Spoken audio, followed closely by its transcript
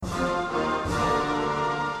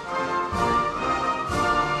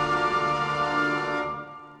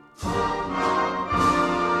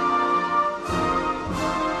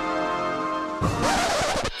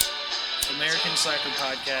Slacker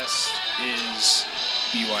podcast is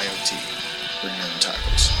BYOT. Bring your own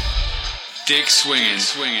tacos. Dick swinging.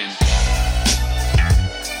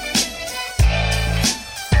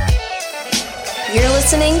 You're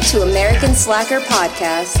listening to American Slacker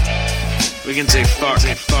Podcast. We can say fuck.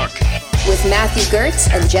 With Matthew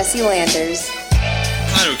Gertz and Jesse Landers.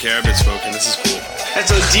 I don't care, I've been smoking, this is cool.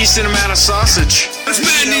 That's a decent amount of sausage. This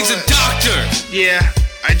man needs a doctor! Yeah,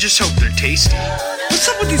 I just hope they're tasty. What's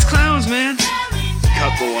up with these clowns, man?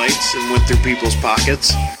 Cut the lights and went through people's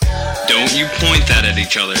pockets. Don't you point that at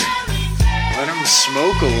each other. Let them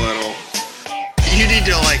smoke a little. You need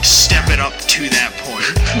to step it up to that point.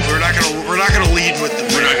 We're not gonna lead with the.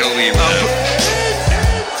 We're not gonna lead with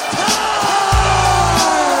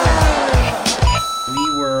We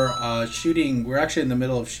were actually in the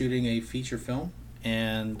middle of shooting a feature film,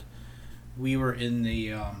 and we were in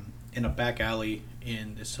a back alley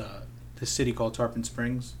in this city called Tarpon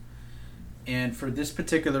Springs. And for this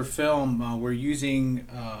particular film, we're using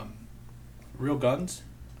real guns.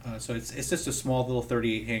 So it's just a small little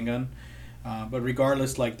 .38 handgun. But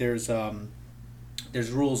regardless, there's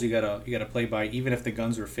rules you gotta play by. Even if the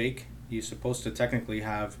guns are fake, you're supposed to technically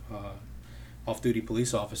have off-duty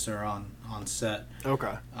police officer on set.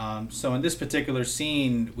 Okay. So in this particular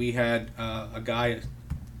scene, we had a guy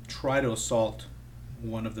try to assault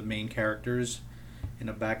one of the main characters in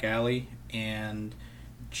a back alley, and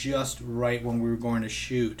just right when we were going to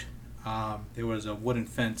shoot, there was a wooden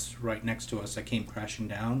fence right next to us that came crashing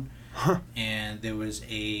down, and there was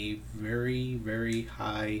a very, very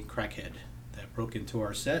high crackhead that broke into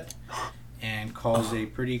our set and caused a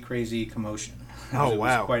pretty crazy commotion. Oh, It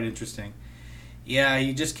wow. was quite interesting. Yeah,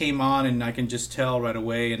 he just came on, and I can just tell right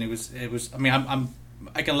away. And it was. I mean,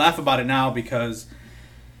 I can laugh about it now because,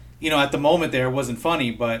 at the moment there it wasn't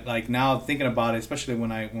funny. But now thinking about it, especially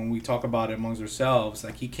when we talk about it amongst ourselves,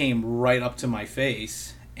 he came right up to my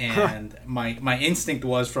face, and my instinct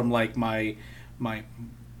was from my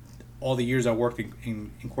all the years I worked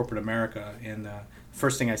in corporate America, and the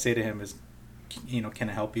first thing I say to him is, can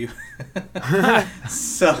I help you?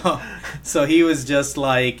 So he was just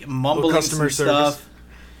mumbling customer some service. stuff.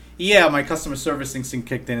 Yeah, my customer service instinct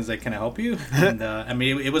kicked in. Is can I help you? And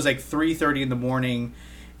it was 3:30 in the morning,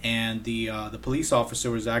 and the police officer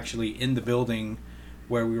was actually in the building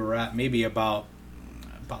where we were at, maybe about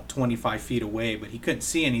 25 feet away, but he couldn't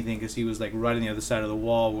see anything because he was right on the other side of the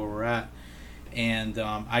wall where we're at. And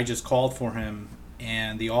I just called for him,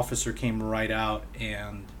 and the officer came right out,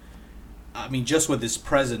 and just with his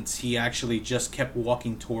presence, he actually just kept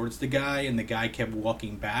walking towards the guy, and the guy kept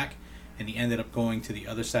walking back, and he ended up going to the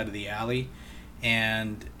other side of the alley,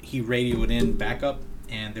 and he radioed in backup,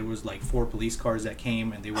 and there was 4 police cars that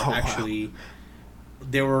came, and they were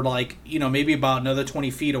they were maybe about another 20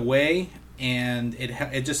 feet away, and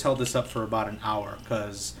it just held us up for about an hour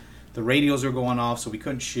because the radios were going off, so we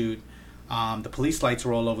couldn't shoot. The police lights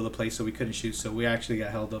were all over the place, so we couldn't shoot. So we actually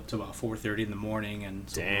got held up to about 4:30 in the morning, and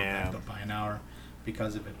so we were backed up by an hour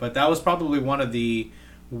because of it. But that was probably one of the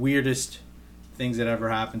weirdest things that ever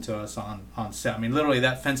happened to us on set. Literally,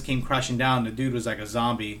 that fence came crashing down. The dude was like a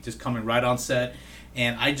zombie, just coming right on set,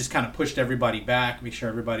 and I just kind of pushed everybody back, make sure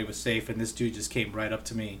everybody was safe, and this dude just came right up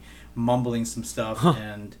to me, mumbling some stuff,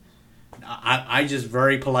 and I just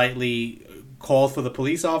very politely called for the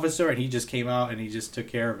police officer, and he just came out and he just took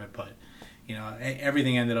care of it. But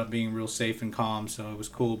everything ended up being real safe and calm, so it was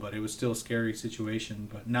cool, but it was still a scary situation.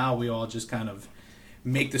 But now we all just kind of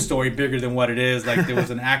make the story bigger than what it is. There was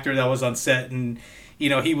an actor that was on set, and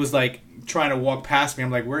he was trying to walk past me.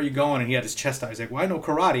 I'm like, where are you going? And he had his chest out. He's like, well, I know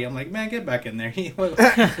karate. I'm like, man, get back in there. What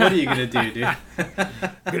are you gonna do, dude?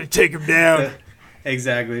 I'm gonna take him down.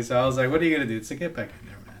 Exactly. So I was like, what are you gonna do? So get back in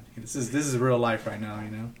there, man. This is real life right now,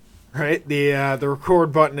 Right? The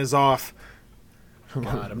record button is off.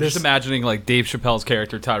 God, I'm just imagining Dave Chappelle's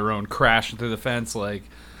character Tyrone crashing through the fence I'm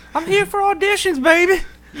here for auditions, baby.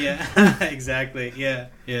 Yeah, exactly. Yeah.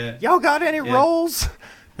 Y'all got any roles?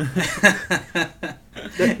 Yeah,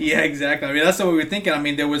 exactly. That's what we were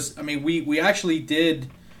thinking. There was. We actually did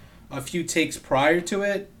a few takes prior to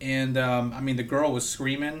it, and the girl was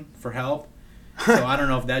screaming for help. So I don't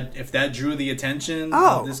know if that drew the attention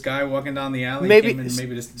of this guy walking down the alley.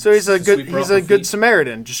 So he's a good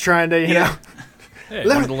Samaritan, just trying to you know. Hey,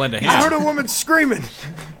 wanted to lend a hand. I heard a woman screaming.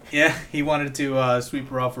 Yeah, he wanted to sweep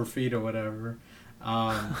her off her feet or whatever.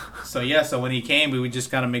 So when he came, we would just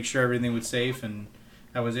kind of make sure everything was safe, and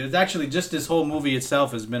it was actually just this whole movie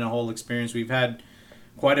itself has been a whole experience. We've had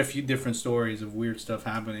quite a few different stories of weird stuff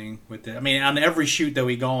happening with it. On every shoot that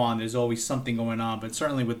we go on, there's always something going on, but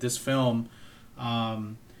certainly with this film,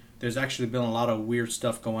 there's actually been a lot of weird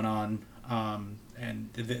stuff going on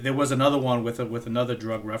there was another one with another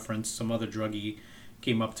drug reference. Some other druggie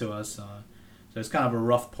came up to us. So it's kind of a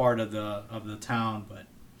rough part of the town, but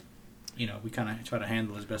we kind of try to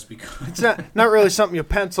handle it as best we could. It's not really something you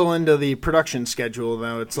pencil into the production schedule,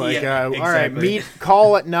 though. It's like, exactly. All right,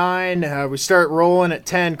 call at 9, we start rolling at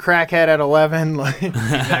 10, crackhead at 11.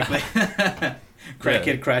 Exactly.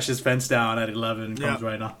 Crackhead crashes fence down at 11 and comes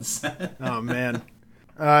right on the set. Oh, man.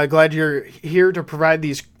 Glad you're here to provide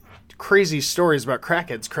these crazy stories about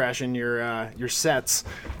crackheads crashing your sets.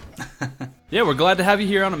 Yeah, we're glad to have you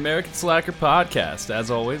here on American Slacker Podcast.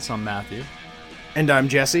 As always, I'm Matthew. And I'm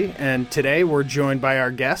Jesse, and today we're joined by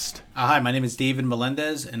our guest. Hi, my name is David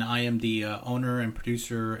Melendez, and I am the owner and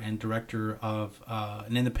producer and director of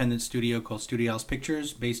an independent studio called Studio House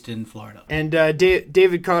Pictures, based in Florida. And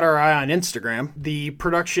David caught our eye on Instagram. The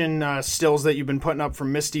production stills that you've been putting up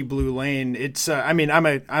from Misty Blue Lane. It's,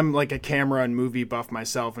 I'm like a camera and movie buff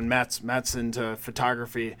myself, and Matt's into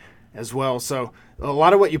photography as well. So a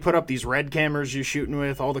lot of what you put up, these red cameras you're shooting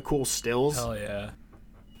with, all the cool stills. Hell yeah.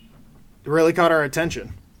 It really caught our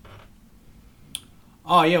attention.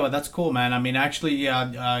 Oh yeah, well that's cool, man. I mean, actually,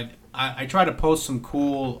 I try to post some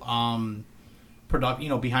cool,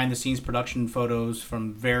 behind the scenes production photos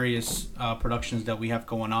from various productions that we have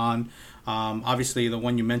going on. Obviously, the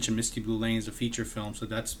one you mentioned, Misty Blue Lane, is a feature film, so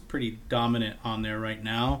that's pretty dominant on there right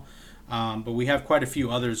now. But we have quite a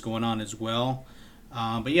few others going on as well.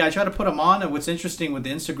 But yeah, I try to put them on. And what's interesting with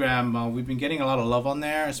the Instagram, we've been getting a lot of love on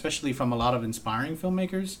there, especially from a lot of inspiring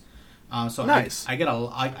filmmakers. So nice. I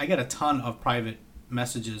get a ton of private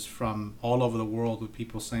messages from all over the world with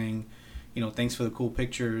people saying, thanks for the cool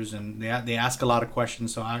pictures, and they ask a lot of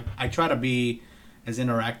questions. So I try to be as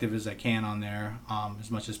interactive as I can on there,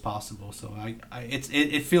 as much as possible. So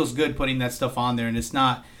it feels good putting that stuff on there, and it's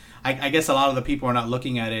not. I guess a lot of the people are not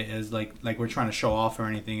looking at it as like we're trying to show off or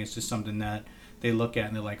anything. It's just something that they look at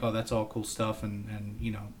and they're like, oh, that's all cool stuff, and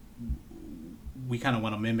we kind of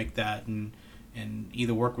want to mimic that and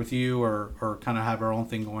either work with you or kind of have our own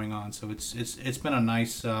thing going on. So it's been a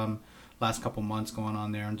nice last couple months going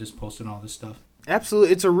on there and just posting all this stuff.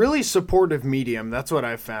 Absolutely. It's a really supportive medium. That's what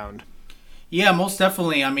I've found. Yeah, most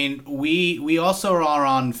definitely. I mean, we also are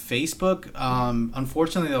on Facebook.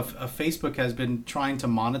 Unfortunately, Facebook has been trying to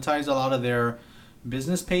monetize a lot of their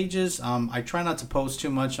business pages. I try not to post too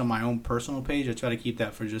much on my own personal page. I try to keep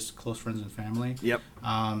that for just close friends and family. Yep.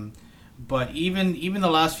 But even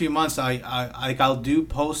the last few months,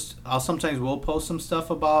 I'll sometimes will post some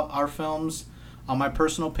stuff about our films on my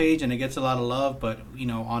personal page, and it gets a lot of love. But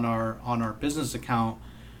on our business account,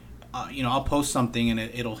 I'll post something and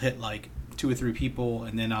it'll hit like 2 or 3 people,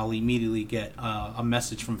 and then I'll immediately get a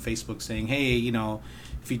message from Facebook saying, hey,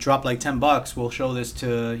 if you drop like $10, we'll show this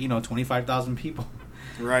to 25,000 people.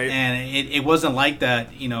 Right. And it wasn't like that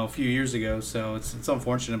a few years ago, so it's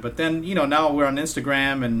unfortunate. But then now we're on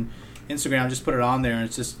Instagram, and Instagram just put it on there, and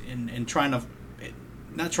it's just in trying to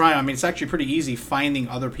not trying. I mean, it's actually pretty easy finding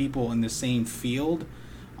other people in the same field,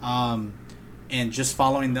 and just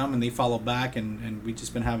following them, and they follow back, and we've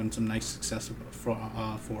just been having some nice success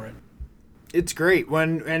for it. It's great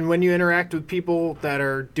when you interact with people that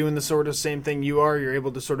are doing the sort of same thing you are. You're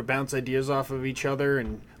able to sort of bounce ideas off of each other,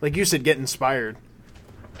 and like you said, get inspired.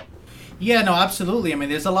 Yeah, no, absolutely. I mean,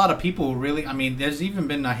 there's a lot of people who really, there's even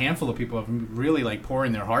been a handful of people who have really like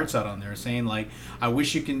pouring their hearts out on there, saying like, I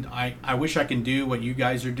wish I can do what you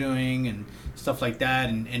guys are doing and stuff like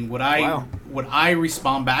that. And what I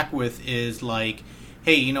respond back with is like,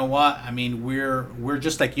 hey, you know what? I mean, we're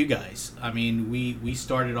just like you guys. I mean, we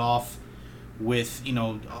started off with,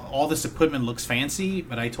 all this equipment looks fancy,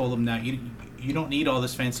 but I told them that you don't need all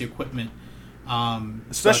this fancy equipment.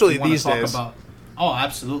 Especially these days. Oh,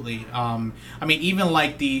 absolutely. Even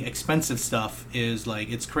like the expensive stuff is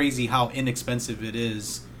like, it's crazy how inexpensive it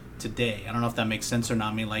is today. I don't know if that makes sense or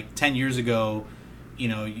not. I mean, like 10 years ago,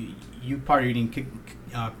 you probably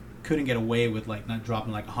couldn't get away with like not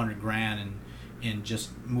dropping like $100,000 in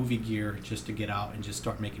just movie gear just to get out and just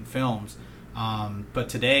start making films. But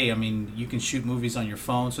today, you can shoot movies on your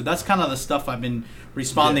phone. So that's kind of the stuff I've been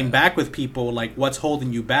responding back with people, like what's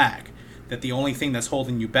holding you back? That the only thing that's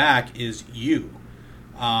holding you back is you.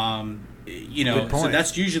 So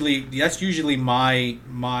that's usually my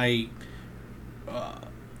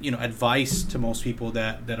advice to most people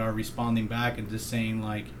that are responding back and just saying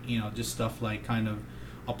like, just stuff like kind of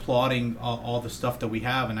applauding all the stuff that we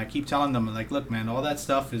have. And I keep telling them like, look, man, all that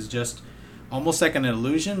stuff is just almost like an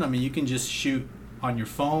illusion. I mean, you can just shoot on your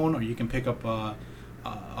phone, or you can pick up a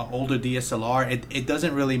older DSLR. It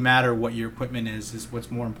doesn't really matter what your equipment is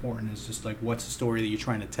what's more important is just like what's the story that you're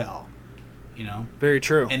trying to tell. You know, Very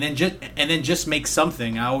true. and then just make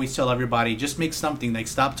something. I always tell everybody, just make something. Like,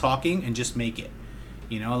 stop talking and just make it.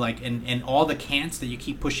 You know, like, and all the can'ts that you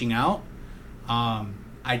keep pushing out,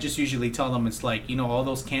 I just usually tell them, it's like, you know, all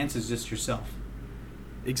those can'ts is just yourself.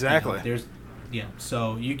 Exactly. You know,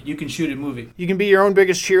 so you can shoot a movie. You can be your own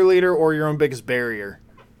biggest cheerleader or your own biggest barrier.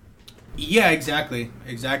 Yeah, exactly.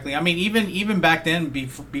 I mean, even back then,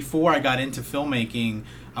 before I got into filmmaking,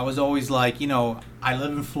 I was always like, you know, I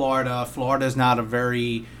live in Florida. Florida's not a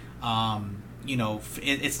very, you know,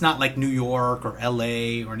 it's not like New York or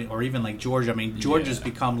L.A. or even like Georgia. I mean, Georgia's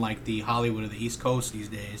become like the Hollywood of the East Coast these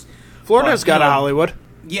days. Florida's got a Hollywood.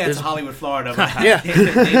 Yeah, it's Hollywood, Florida. But Yeah.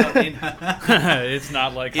 It's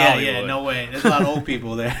not like yeah, Hollywood. yeah, no way. There's a lot of old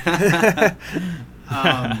people there.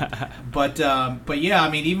 But yeah, I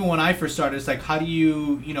mean, even when I first started, it's like, how do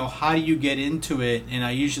you get into it? And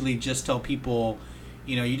I usually just tell people,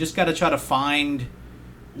 you know, you just got to try to find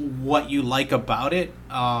what you like about it,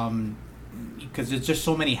 because there's just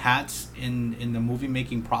so many hats in the movie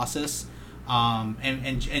making process.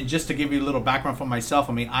 And just to give you a little background for myself,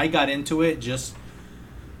 I mean, I got into it just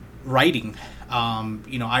writing.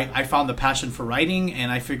 You know, I found the passion for writing,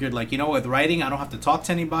 and I figured, like, you know, with writing, I don't have to talk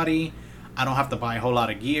to anybody. I don't have to buy a whole lot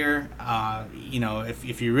of gear. You know,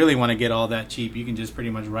 if you really want to get all that cheap, you can just pretty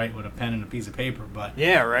much write with a pen and a piece of paper. But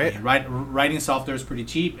Yeah, right. writing software is pretty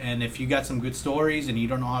cheap, and if you got some good stories and you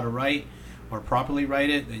don't know how to write or properly write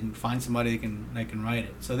it, then find somebody that can write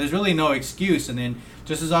it. So there's really no excuse. And then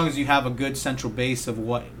just as long as you have a good central base of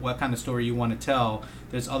what kind of story you want to tell,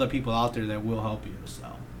 there's other people out there that will help you. So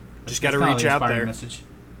Just got to that's kinda reach the out inspiring there. Message.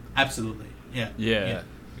 Absolutely. Yeah.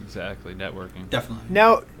 Exactly. Networking. Definitely.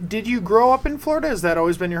 Now, did you grow up in Florida? Has that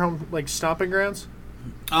always been your home, like, stomping grounds?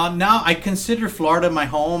 Now I consider Florida my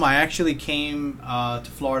home. I actually came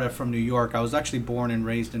to Florida from New York. I was actually born and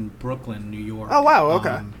raised in Brooklyn, New York. Oh, wow,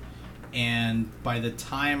 okay. And by the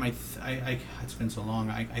time it's been so long.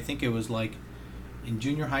 I think it was like in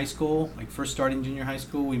junior high school, like first starting junior high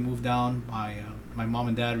school, we moved down. My mom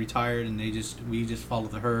and dad retired, and we just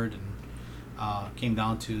followed the herd and came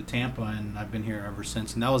down to Tampa, and I've been here ever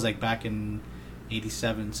since. And that was like back in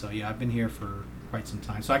 '87. So yeah, I've been here for quite some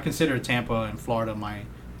time. So I consider Tampa and Florida my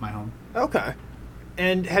home. Okay.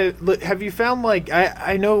 And have you found, like,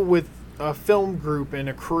 I know with a film group and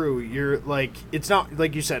a crew, you're like, it's not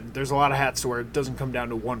like you said, there's a lot of hats to wear. It doesn't come down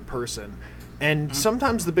to one person, and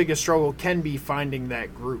sometimes the biggest struggle can be finding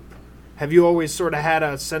that group. Have you always sort of had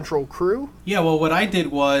a central crew? Yeah, well, what I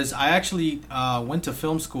did was I actually went to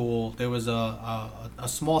film school. There was a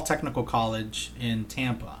small technical college in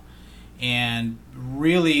Tampa, and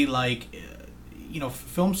really, like, you know,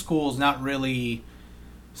 film school is not really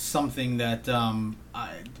something that,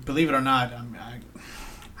 believe it or not,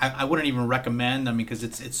 I wouldn't even recommend. I mean, because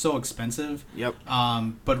it's so expensive. Yep.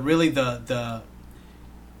 But really, the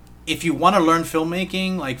if you want to learn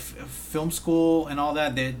filmmaking, like film school and all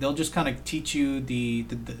that, they'll just kind of teach you the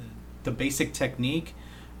basic technique,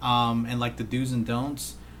 and like the do's and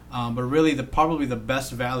don'ts. But really, probably the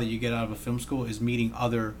best value you get out of a film school is meeting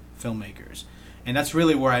other filmmakers, and that's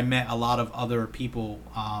really where I met a lot of other people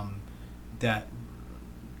that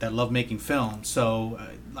love making films. So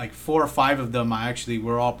like 4 or 5 of them,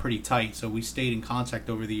 we're all pretty tight. So we stayed in contact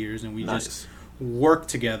over the years, and we just worked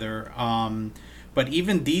together. But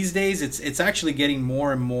even these days, it's actually getting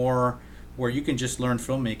more and more where you can just learn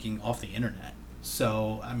filmmaking off the internet.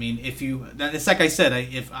 So I mean, it's like I said,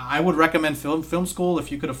 if I would recommend film school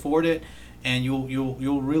if you could afford it, and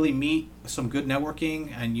you'll really meet some good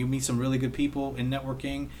networking, and you meet some really good people in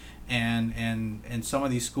networking, and some of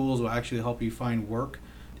these schools will actually help you find work.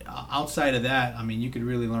 Outside of that, I mean, you could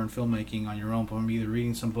really learn filmmaking on your own from either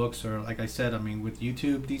reading some books or, like I said, I mean, with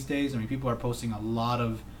YouTube these days, I mean, people are posting a lot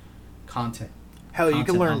of content. Hell, you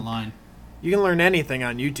can learn online. You can learn anything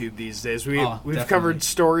on YouTube these days. We've definitely. covered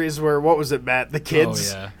stories where, what was it, Matt? The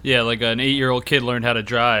kids. Oh, yeah, like an 8-year-old kid learned how to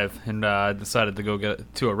drive and decided to go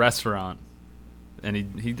get to a restaurant. And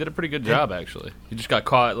he did a pretty good job, actually. He just got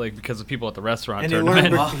caught, like, because of people at the restaurant. And turned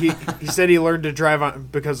him in. he said he learned to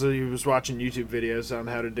drive because he was watching YouTube videos on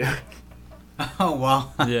how to do it. Oh,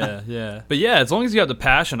 wow. Yeah. But yeah, as long as you have the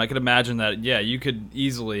passion, I could imagine that, yeah, you could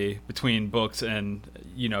easily, between books and,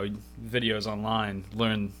 you know, videos online,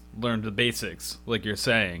 learn the basics, like you're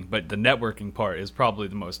saying. But the networking part is probably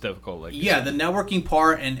the most difficult. Like yeah, the networking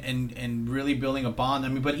part and really building a bond. I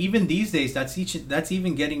mean, but even these days, that's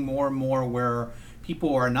even getting more and more where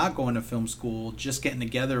people are not going to film school, just getting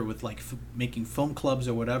together with, like, making film clubs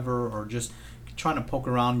or whatever, or just trying to poke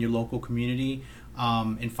around your local community.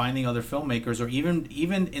 And finding other filmmakers, or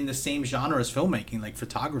even in the same genre as filmmaking, like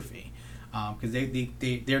photography. because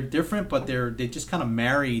they're different, but they just kind of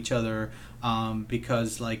marry each other,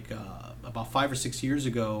 because about 5 or 6 years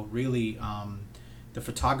ago, really, the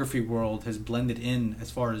photography world has blended in, as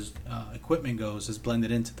far as equipment goes, has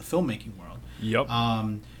blended into the filmmaking world. Yep.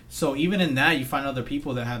 So even in that, you find other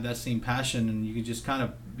people that have that same passion, and you can just kind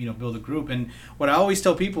of, build a group. And what I always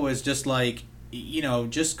tell people is just like,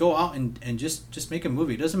 just go out and just make a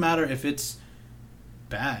movie. It doesn't matter if it's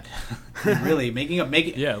bad. Really,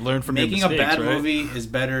 learn from making your mistakes, a bad right? movie is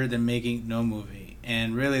better than making no movie.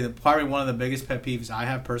 And really, probably one of the biggest pet peeves I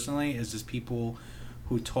have personally is just people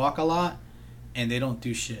who talk a lot and they don't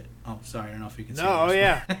do shit. Oh, sorry, I don't know if you can say No, that.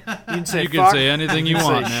 yeah. You can say You can fuck. say anything you can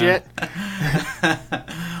want, say man. shit.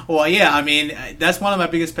 Well, yeah, I mean, that's one of my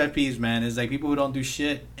biggest pet peeves, man, is like people who don't do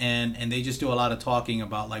shit and they just do a lot of talking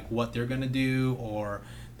about like what they're going to do, or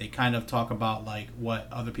they kind of talk about like what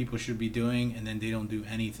other people should be doing, and then they don't do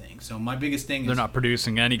anything. So my biggest thing They're is not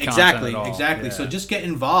producing any content exactly, at all. exactly. Yeah. So just get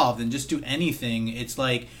involved and just do anything. It's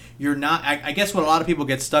like you're not. I guess what a lot of people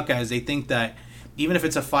get stuck at is they think that even if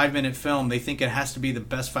it's a 5-minute film, they think it has to be the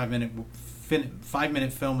best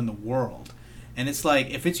 5-minute film in the world. And it's like,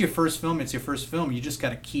 if it's your first film, it's your first film. You just got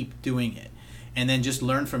to keep doing it, and then just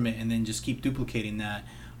learn from it, and then just keep duplicating that.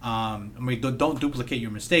 Don't duplicate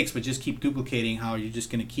your mistakes, but just keep duplicating how you're just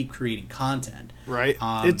going to keep creating content. Right.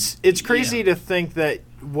 It's crazy yeah. to think that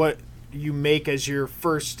what you make as your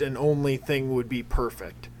first and only thing would be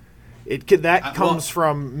perfect. That comes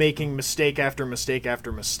from making mistake after mistake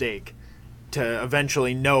after mistake to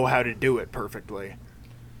eventually know how to do it perfectly.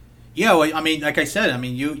 Yeah, well, I mean, like I said, I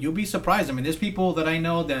mean, you'll be surprised. I mean, there's people that I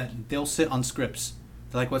know that they'll sit on scripts.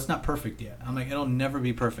 They're like, well, it's not perfect yet. I'm like, it'll never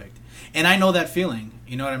be perfect. And I know that feeling.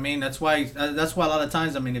 You know what I mean? That's why a lot of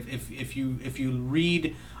times, I mean, if you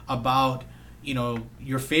read about,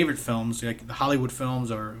 your favorite films, like the Hollywood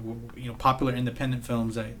films or, popular independent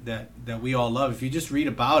films that we all love, if you just read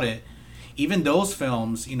about it, even those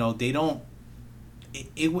films, they don't,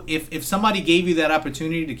 if somebody gave you that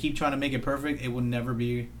opportunity to keep trying to make it perfect, it would never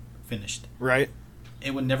be finished. Right.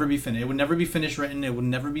 It would never be finished. It would never be finished written. It would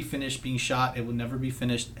never be finished being shot. It would never be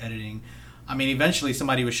finished editing. I mean, eventually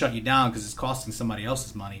somebody would shut you down because it's costing somebody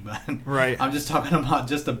else's money. But Right. I'm just talking about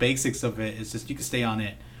just the basics of it. It's just you can stay on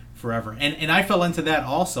it forever. And I fell into that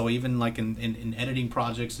also, even like in editing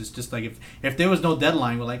projects. It's just like if there was no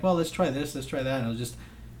deadline, we're like, well, let's try this, let's try that. And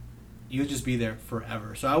you'll just be there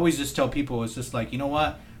forever. So I always just tell people, it's just like, you know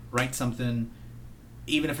what? Write something.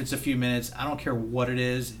 Even if it's a few minutes, I don't care what it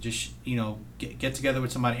is. Just get together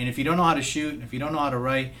with somebody, and if you don't know how to shoot, if you don't know how to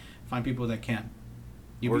write, find people that can.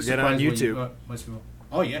 Or get on YouTube.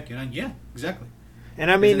 Oh yeah, get on. Yeah, exactly. And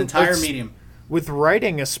I mean, an entire medium. With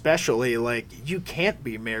writing especially, like, you can't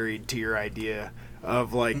be married to your idea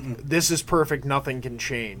of like, this is perfect, nothing can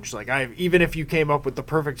change. Like, even if you came up with the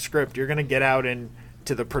perfect script, you're gonna get out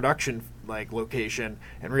into the production like location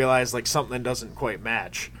and realize like something doesn't quite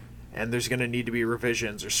match. And there's going to need to be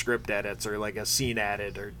revisions or script edits or like a scene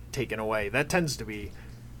added or taken away. That tends to be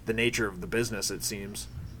the nature of the business, it seems.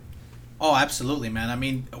 Oh, absolutely, man. I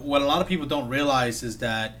mean, what a lot of people don't realize is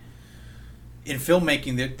that in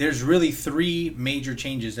filmmaking, there's really 3 major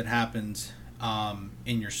changes that happens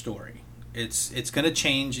in your story. It's going to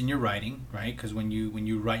change in your writing, right? Because when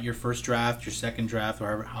you write your first draft, your second draft,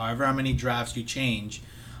 or however how many drafts you change,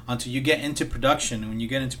 until you get into production. And when you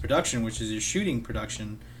get into production, which is your shooting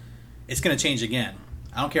production, it's going to change again.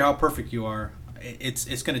 I don't care how perfect you are.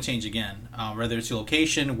 It's going to change again. Whether it's your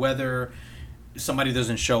location, whether somebody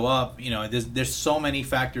doesn't show up, there's so many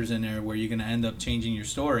factors in there where you're going to end up changing your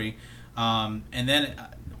story. And then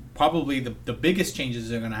probably the biggest changes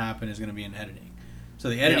that are going to happen is going to be in editing. So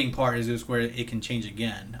the editing part is just where it can change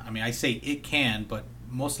again. I mean, I say it can, but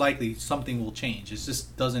most likely something will change. It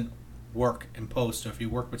just doesn't work in post. So if you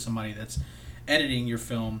work with somebody that's editing your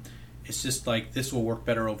film, it's just like, this will work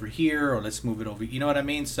better over here, or let's move it over. You know what I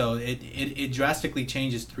mean? So it drastically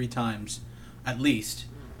changes 3 times, at least.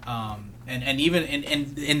 And even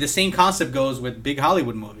in the same concept goes with big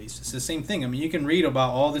Hollywood movies. It's the same thing. I mean, you can read about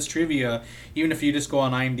all this trivia, even if you just go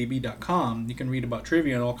on IMDb.com. You can read about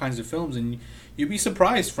trivia and all kinds of films, and you'd be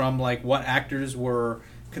surprised from like what actors were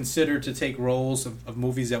considered to take roles of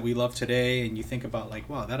movies that we love today. And you think about like,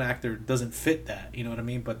 wow, that actor doesn't fit that. You know what I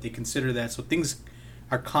mean? But they consider that. So things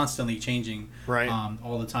are constantly changing, right,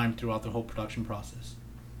 all the time throughout the whole production process.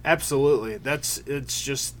 Absolutely. It's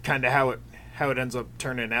just kind of how it ends up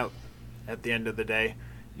turning out at the end of the day.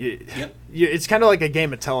 It's kind of like a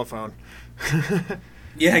game of telephone.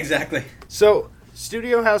 Yeah, exactly. So,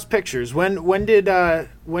 Studio House Pictures. When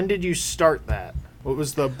did you start that? What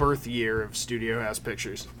was the birth year of Studio House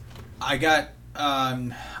Pictures? I got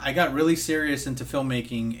I got really serious into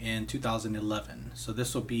filmmaking in 2011. So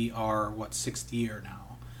this will be our, sixth year now.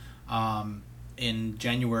 In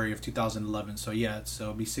January of 2011. So yeah, so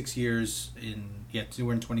it'll be 6 years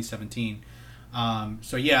we're in 2017.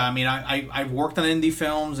 So yeah, I mean, I've worked on indie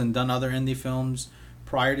films and done other indie films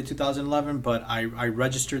prior to 2011, but I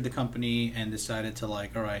registered the company and decided to all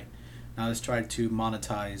right, now let's try to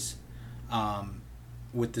monetize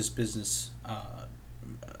with this business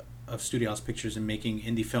of Studio House Pictures and making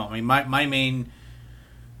indie film. I mean, my main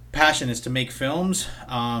passion is to make films,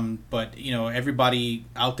 but everybody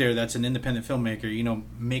out there that's an independent filmmaker,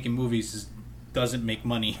 making movies doesn't make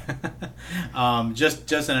money.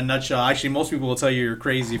 Just in a nutshell. Actually, most people will tell you you're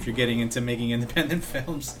crazy if you're getting into making independent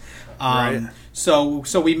films. Right. So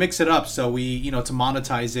we mix it up. So we, to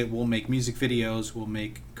monetize it, we'll make music videos, we'll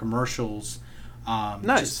make commercials.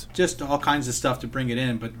 Nice. Just all kinds of stuff to bring it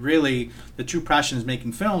in. But really, the true passion is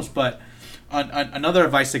making films. But another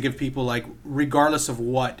advice I give people, regardless of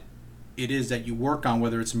what it is that you work on,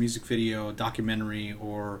 whether it's a music video, a documentary,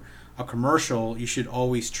 or a commercial, you should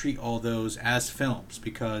always treat all those as films,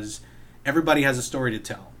 because everybody has a story to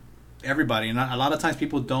tell. Everybody, and a lot of times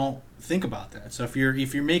people don't think about that. So if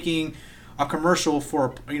you're making a commercial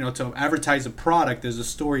for to advertise a product, there's a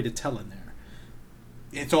story to tell in there.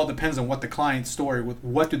 It all depends on what the client's story,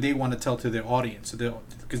 what do they want to tell to their audience.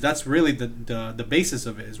 Because that's really the basis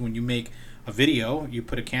of it. Is when you make a video, you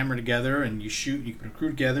put a camera together and you put a crew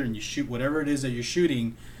together and you shoot whatever it is that you're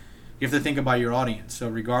shooting. You have to think about your audience. So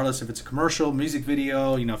regardless if it's a commercial, music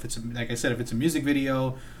video, if it's like I said, if it's a music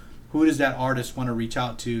video, who does that artist want to reach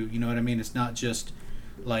out to? You know what I mean? It's not just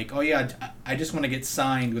like, oh yeah, I just want to get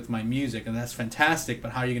signed with my music, and that's fantastic.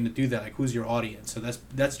 But how are you going to do that? Like, who's your audience? So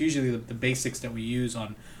that's usually the basics that we use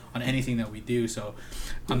on anything that we do. So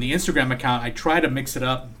on the Instagram account, I try to mix it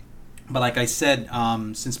up. But like I said,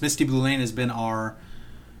 since Misty Blue Lane has been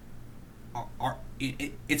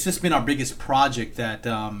it's just been our biggest project that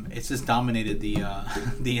it's just dominated the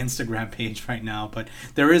Instagram page right now. But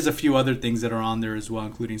there is a few other things that are on there as well,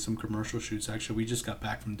 including some commercial shoots. Actually, we just got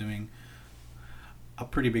back from doing a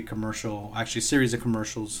pretty big commercial, actually series of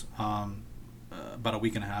commercials, about a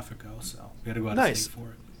week and a half ago. So we got to go out and see for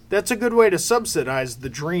it. That's a good way to subsidize the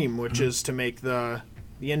dream, which is to make the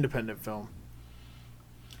independent film.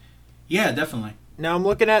 Yeah, definitely. Now I'm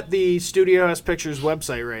looking at the Studio House Pictures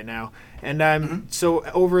website right now, and so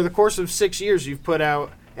over the course of 6 years, you've put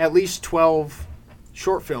out at least 12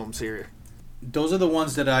 short films here. Those are the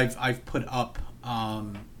ones that I've put up,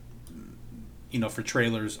 for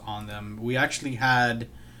trailers on them. We actually had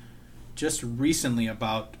just recently,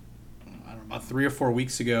 about 3 or 4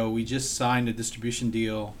 weeks ago, we just signed a distribution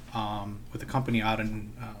deal with a company out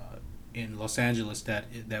in Los Angeles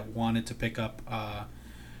that wanted to pick up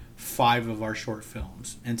 5 of our short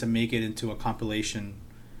films and to make it into a compilation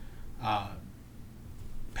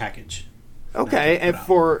package. Okay, and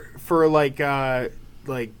for like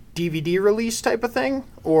DVD release type of thing,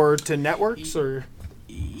 or to networks, or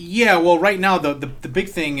yeah. Well, right now the big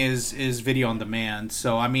thing is video on demand.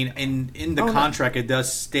 So I mean, in the contract, it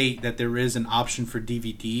does state that there is an option for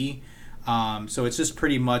DVD. So it's just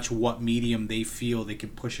pretty much what medium they feel they can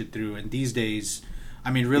push it through. And these days,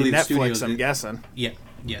 I mean, really, Netflix, the studios, I'm guessing.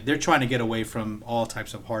 Yeah, they're trying to get away from all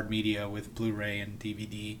types of hard media with Blu-ray and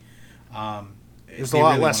DVD. There's a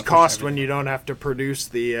lot less cost when you don't have to produce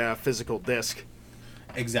the physical disc.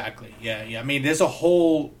 Exactly. Yeah. I mean, there's a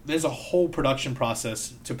whole production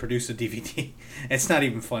process to produce a DVD. It's not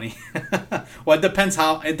even funny. Well, it depends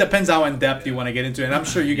how in depth you want to get into it. And I'm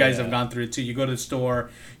sure you guys have gone through it too. You go to the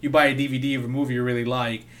store, you buy a DVD of a movie you really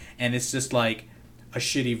like, and it's just like a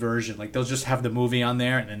shitty version. Like they'll just have the movie on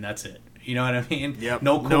there, and then that's it. You know what I mean? Yep.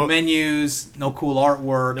 No cool menus, no cool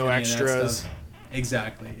artwork, no extras.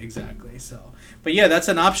 Exactly. So, but yeah, that's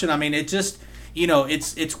an option. I mean, it just,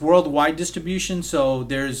 it's worldwide distribution. So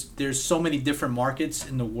there's so many different markets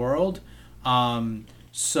in the world.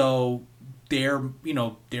 So there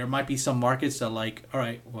might be some markets that like, all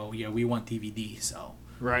right, well, yeah, we want DVD, so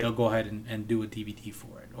they'll go ahead and do a DVD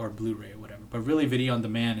for it, or Blu-ray or whatever. But really, video on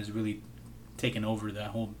demand is really taking over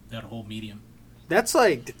that whole medium. That's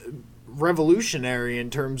like revolutionary in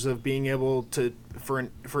terms of being able to for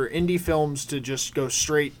indie films to just go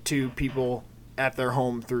straight to people at their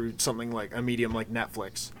home through something like a medium like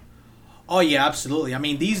Netflix. Oh yeah, absolutely. I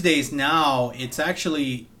mean, these days now it's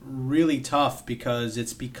actually really tough because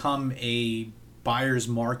it's become a buyer's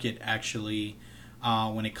market actually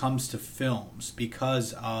when it comes to films,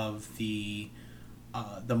 because of the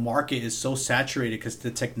market is so saturated because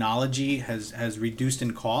the technology has reduced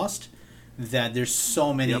in cost. That there's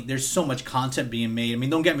so much content being made. I mean,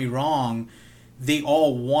 don't get me wrong, they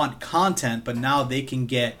all want content, but now they can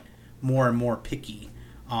get more and more picky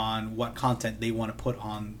on what content they want to put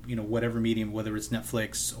on, whatever medium, whether it's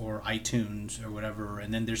Netflix or iTunes or whatever.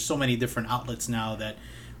 And then there's so many different outlets now that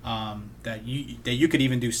you could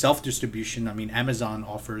even do self-distribution. I mean, Amazon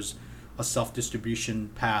offers a self-distribution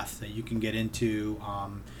path that you can get into.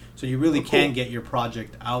 So you really can get your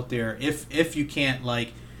project out there if you can't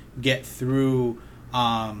get through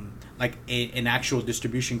an actual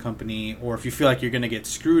distribution company, or if you feel like you're going to get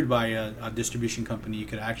screwed by a distribution company, you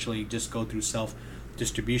could actually just go through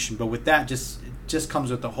self-distribution. But with that, just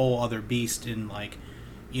comes with a whole other beast in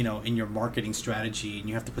in your marketing strategy, and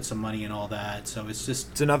you have to put some money in all that. So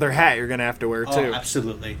it's another hat you're going to have to wear too.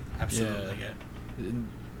 Absolutely, yeah.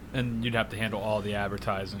 And you'd have to handle all the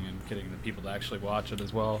advertising and getting the people to actually watch it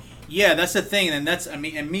as well. Yeah, that's the thing,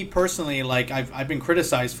 and me personally, I've been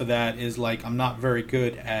criticized for that. Is I'm not very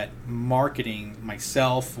good at marketing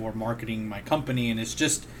myself or marketing my company, and I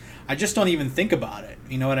just don't even think about it.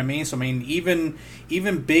 You know what I mean? So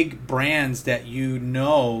even big brands that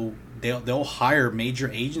they'll hire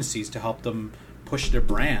major agencies to help them push their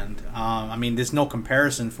brand. There's no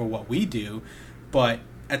comparison for what we do, but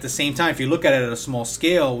at the same time, if you look at it at a small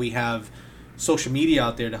scale, we have social media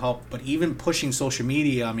out there to help. But even pushing social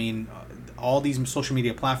media, all these social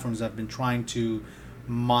media platforms have been trying to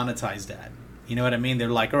monetize that. You know what I mean? They're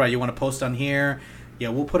like, all right, you want to post on here? Yeah,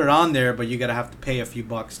 we'll put it on there, but you got to have to pay a few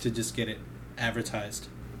bucks to just get it advertised.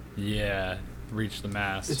 Yeah, reach the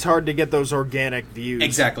mass. It's hard to get those organic views.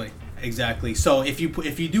 Exactly. So if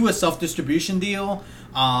you do a self-distribution deal,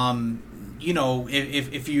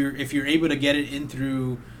 if you're able to get it in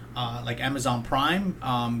through Amazon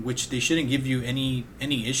Prime, which they shouldn't give you any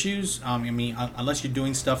issues. Unless you're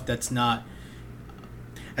doing stuff that's not,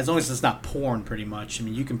 as long as it's not porn, pretty much.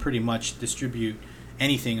 You can pretty much distribute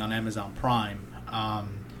anything on Amazon Prime.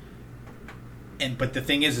 But the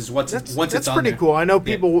thing is once it's on that's pretty there, cool. I know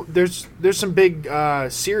people. Yeah. There's some big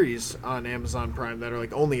series on Amazon Prime that are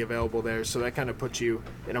only available there, so that kind of puts you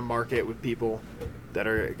in a market with people that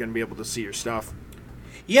are going to be able to see your stuff.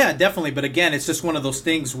 Yeah, definitely. But again, it's just one of those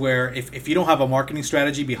things where if you don't have a marketing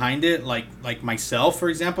strategy behind it, like myself, for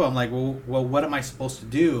example, I'm like, well, what am I supposed to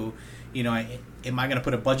do? Am I going to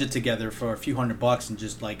put a budget together for a few $100 and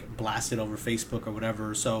just blast it over Facebook or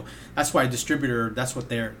whatever? So that's why a distributor, that's what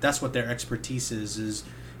their expertise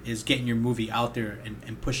is getting your movie out there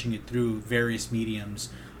and pushing it through various mediums.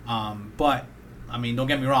 But don't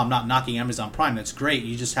get me wrong, I'm not knocking Amazon Prime. That's great.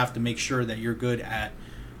 You just have to make sure that you're good at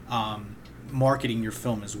marketing your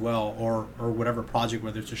film as well, or whatever project,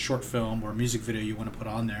 whether it's a short film or a music video you want to put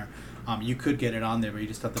on there. You could get it on there, but you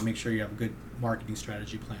just have to make sure you have a good marketing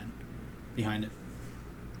strategy plan behind it.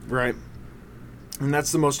 Right. And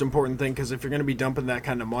that's the most important thing, because if you're going to be dumping that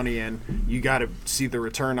kind of money in, you got to see the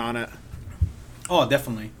return on it. Oh,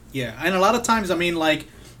 definitely. Yeah. And a lot of times,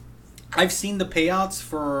 I've seen the payouts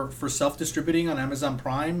for self-distributing on Amazon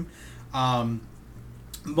Prime.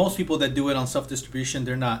 Most people that do it on self-distribution,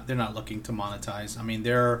 they're not looking to monetize.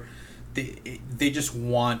 They just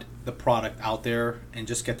want the product out there and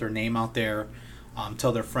just get their name out there,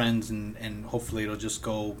 tell their friends, and hopefully it'll just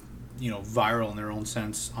go viral in their own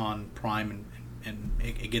sense on Prime, and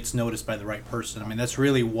it gets noticed by the right person. That's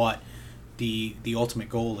really what the ultimate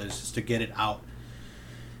goal is to get it out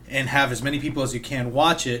and have as many people as you can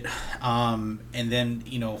watch it, and then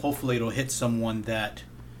hopefully it'll hit someone that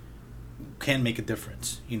can make a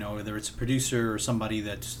difference, whether it's a producer or somebody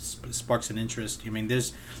that sparks an interest.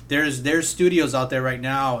 There's studios out there right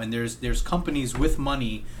now, and there's companies with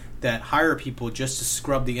money that hire people just to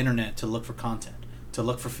scrub the internet to look for content, to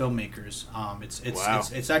look for filmmakers.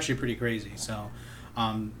 It's actually pretty crazy. So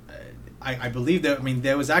I believe that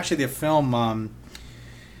there was actually a film,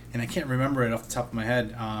 and I can't remember it off the top of my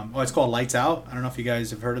head. It's called Lights Out. I don't know if you guys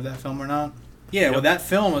have heard of that film or not. Yeah, Well, that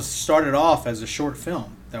film was started off as a short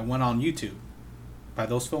film that went on YouTube by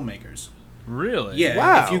those filmmakers. Really? Yeah.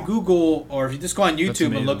 Wow. If you Google, or if you just go on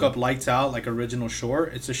YouTube and look up Lights Out, original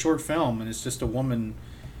short, it's a short film, and it's just a woman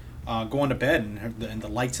going to bed, and the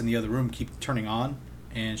lights in the other room keep turning on,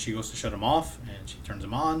 and she goes to shut them off, and she turns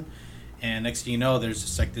them on, and next thing you know, there's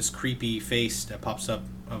just this creepy face that pops up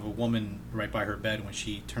of a woman right by her bed when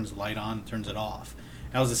she turns the light on and turns it off.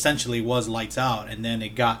 That was essentially Lights Out, and then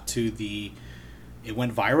it got to it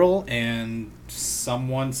went viral, and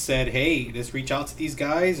someone said, hey, just reach out to these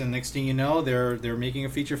guys, and next thing you know, they're making a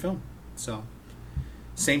feature film. So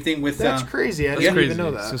same thing with that's crazy. I didn't even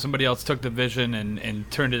know that. So somebody else took the vision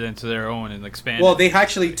and turned it into their own and expanded. Well, they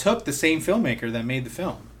actually took the same filmmaker that made the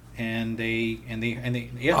film, and they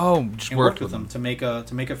just worked with them to make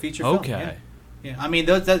a feature film. Okay. Yeah. Yeah, I mean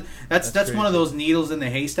that's one of those needles in the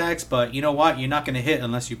haystacks. But you know what? You're not going to hit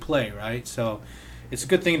unless you play, right? So it's a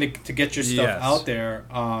good thing to get your stuff out there.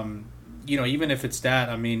 You know, even if it's that.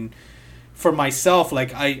 I mean, for myself,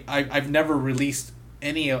 like I've never released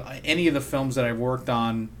any of the films that I've worked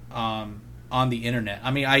on the internet.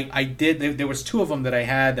 I mean, I did. There was 2 of them that I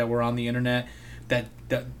had that were on the internet that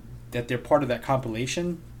they're part of that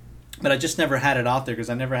compilation. But I just never had it out there because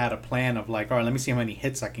I never had a plan of like, all right, let me see how many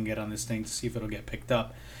hits I can get on this thing to see if it'll get picked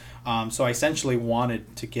up. So I essentially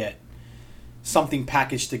wanted to get something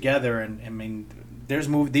packaged together, and I mean, there's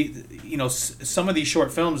some of these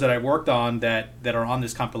short films that I worked on that are on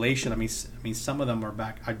this compilation. I mean, some of them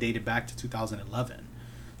are dated back to 2011.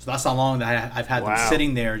 So that's how long that I've had them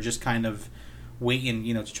sitting there, just kind of waiting,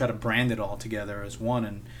 to try to brand it all together as one.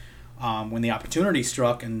 And when the opportunity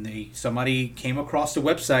struck and somebody came across the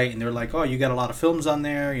website and they're like, oh, you got a lot of films on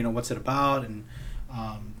there, what's it about? And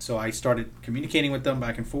so I started communicating with them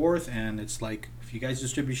back and forth, and it's like, if you guys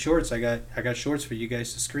distribute shorts, I got shorts for you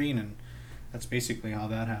guys to screen, and that's basically how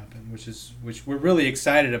that happened, which we're really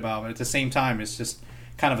excited about, but at the same time it's just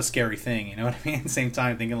kind of a scary thing, you know what I mean? At the same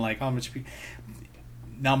time thinking like, how much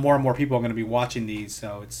now more and more people are going to be watching these,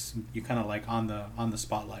 so it's you kind of like on the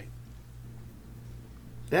spotlight.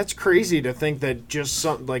 That's crazy to think that just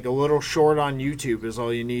something like a little short on YouTube is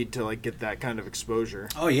all you need to like get that kind of exposure.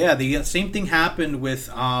 Oh yeah, the same thing happened with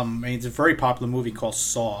it's a very popular movie called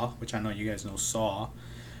Saw, which I know you guys know Saw.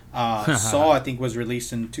 Saw I think was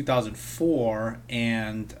released in 2004,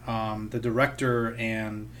 and the director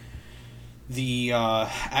and the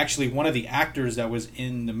actually one of the actors that was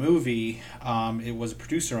in the movie, it was a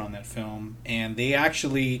producer on that film, and they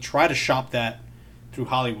actually tried to shop that through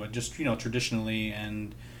Hollywood, just traditionally,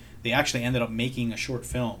 and they actually ended up making a short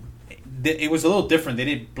film. It was a little different. They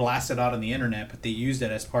didn't blast it out on the internet, but they used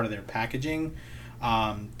it as part of their packaging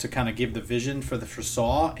to kind of give the vision for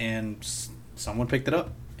Saw, and someone picked it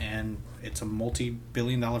up, and it's a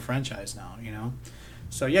multi-billion-dollar franchise now.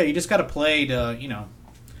 So yeah, you just got to play to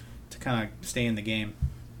to kind of stay in the game.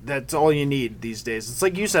 That's all you need these days. It's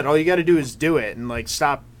like you said, all you got to do is do it and like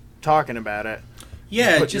stop talking about it.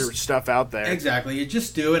 Yeah, put your stuff out there. Exactly. You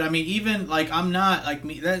just do it. I mean, even like I'm not like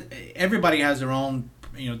me. That everybody has their own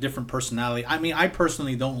different personality. I mean, I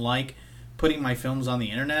personally don't like putting my films on the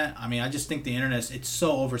internet. I mean, I just think the internet it's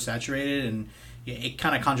so oversaturated, and it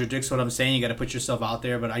kind of contradicts what I'm saying. You got to put yourself out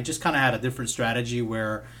there. But I just kind of had a different strategy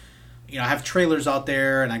where I have trailers out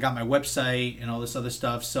there, and I got my website and all this other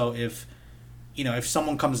stuff. So if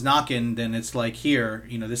someone comes knocking, then it's like, here,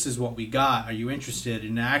 this is what we got. Are you interested?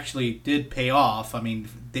 And it actually did pay off. I mean,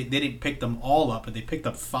 they didn't pick them all up, but they picked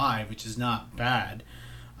up 5, which is not bad,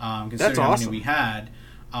 considering That's awesome. How many we had.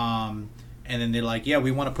 And then they're like, yeah,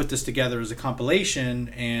 we want to put this together as a compilation.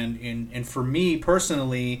 And for me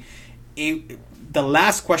personally, the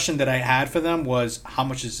last question that I had for them was, how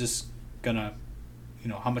much is this gonna,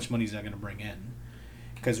 how much money is that gonna bring in?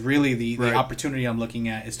 Because really, the opportunity I'm looking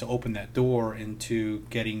at is to open that door into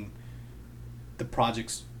getting the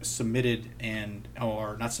projects submitted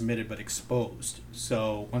or not submitted, but exposed.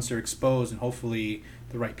 So once they're exposed, and hopefully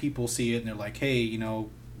the right people see it, and they're like, hey,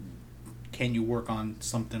 can you work on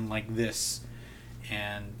something like this?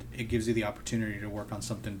 And it gives you the opportunity to work on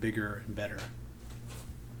something bigger and better.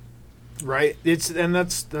 Right.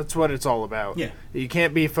 That's what it's all about. Yeah. You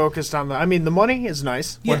can't be focused on the money is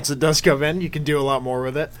nice. Yeah. Once it does come in, you can do a lot more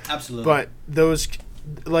with it. Absolutely. But those,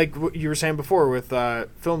 like what you were saying before with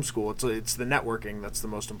film school, it's the networking that's the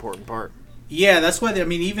most important part. Yeah, that's why.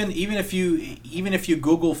 Even if you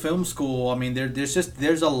Google film school, I mean,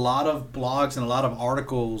 there's a lot of blogs and a lot of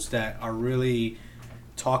articles that are really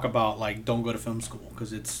talk about like, don't go to film school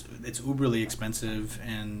because it's uberly expensive,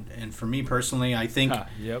 and for me personally, I think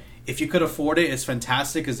if you could afford it, it's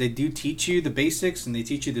fantastic because they do teach you the basics, and they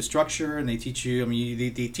teach you the structure, and they teach you. I mean,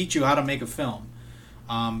 they teach you how to make a film.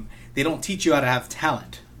 They don't teach you how to have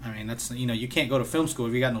talent. I mean, that's you can't go to film school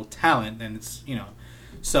if you got no talent. Then it's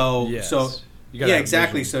so yeah,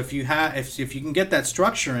 exactly. So if you can get that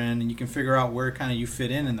structure in, and you can figure out where kind of you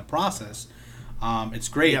fit in the process. It's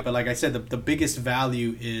great, But like I said, the biggest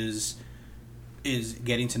value is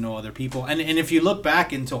getting to know other people. And if you look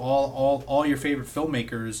back into all your favorite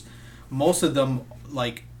filmmakers, most of them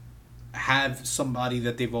like have somebody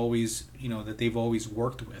that they've always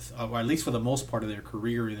worked with, or at least for the most part of their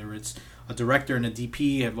career. Either it's a director and a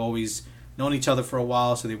DP have always known each other for a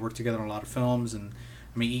while, so they work together on a lot of films. And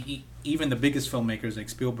I mean, even the biggest filmmakers like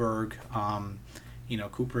Spielberg,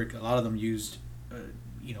 Kubrick, a lot of them used.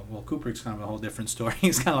 Kubrick's kind of a whole different story.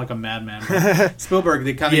 He's kind of like a madman. Spielberg,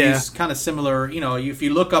 they kind of use kind of similar. If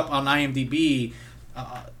you look up on IMDb,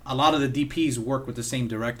 a lot of the DPs work with the same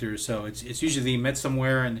director, so it's usually they met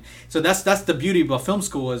somewhere, and so that's the beauty about film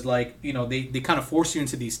school is like, you know, they kind of force you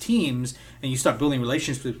into these teams, and you start building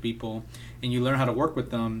relationships with people, and you learn how to work with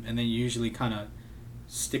them, and then you usually kind of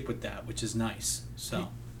stick with that, which is nice. So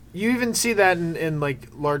You even see that in like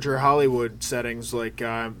larger Hollywood settings, like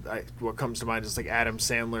what comes to mind is like Adam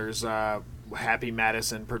Sandler's Happy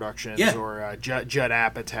Madison productions, Yeah. or Judd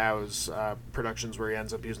Apatow's productions where he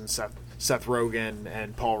ends up using Seth Rogen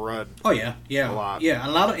and Paul Rudd. Oh yeah, yeah, A lot. yeah.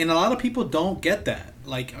 A lot of people don't get that.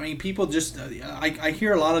 Like, I mean, people just I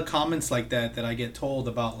hear a lot of comments like that I get told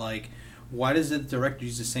about, like, why does the director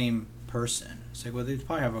use the same person? It's like, well, they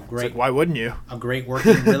probably have a It's great like, why wouldn't you?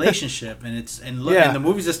 working relationship, and Yeah. and the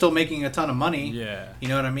movies are still making a ton of money. Yeah. You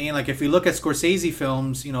know what I mean? Like, if you look at Scorsese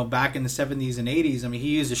films, you know, back in the 70s and 80s, I mean, he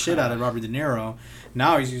used the shit out of Robert De Niro.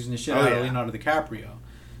 Now he's using the shit out of yeah. Leonardo DiCaprio.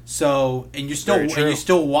 So, and you're Very true.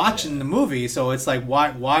 still watching the movie, so it's like,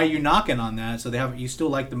 why are you knocking on that? So you still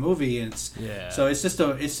like the movie, and so it's just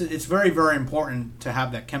it's very, very important to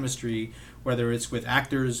have that chemistry, whether it's with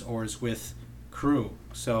actors or it's with crew.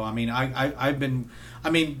 So I mean,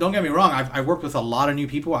 don't get me wrong, I've worked with a lot of new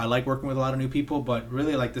people. I like working with a lot of new people, but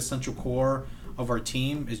really, like, the central core of our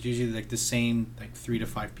team is usually like the same, like 3 to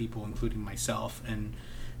 5 people, including myself. And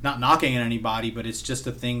not knocking at anybody, but it's just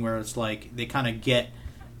a thing where it's like they kind of get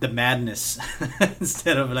the madness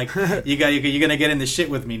instead of like, you're gonna get in the shit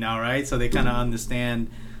with me now, right? So they kind of understand.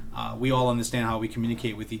 We all understand how we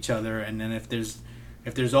communicate with each other, and then if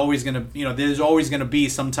there's always gonna, you know, there's always gonna be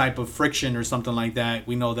some type of friction or something like that,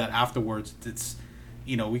 we know that afterwards it's,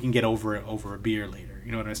 you know, we can get over it over a beer later.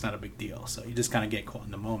 You know, it's not a big deal. So you just kind of get caught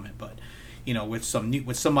in the moment. But, you know, with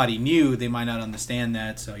somebody new, they might not understand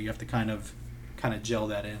that, so you have to kind of gel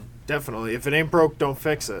that in. Definitely. If it ain't broke, don't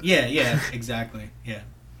fix it. Yeah, exactly. Yeah.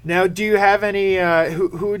 Now, do you have any?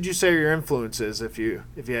 Who would you say are your influences if you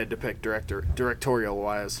had to pick directorial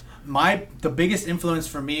wise? The biggest influence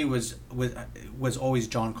for me was always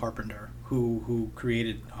John Carpenter, who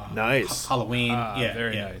created Nice. Halloween.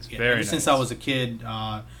 Very nice. Yeah. Very Ever nice. since I was a kid,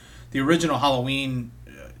 the original Halloween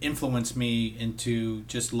influenced me into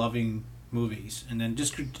just loving movies, and then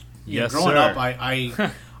just Yes, growing sir. up,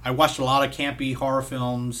 I watched a lot of campy horror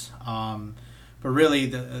films. But really,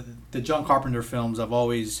 the John Carpenter films, I've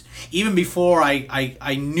always, even before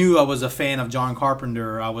I knew I was a fan of John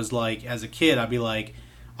Carpenter, I was like, as a kid, I'd be like,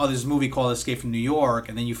 oh, there's a movie called Escape from New York,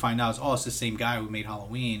 and then you find out, it's the same guy who made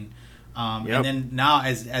Halloween. Yep. And then now,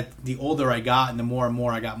 as the older I got, and the more and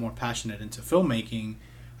more I got more passionate into filmmaking,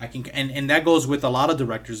 I can, and that goes with a lot of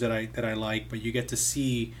directors that I like, but you get to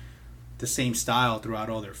see the same style throughout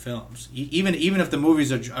all their films. Even if the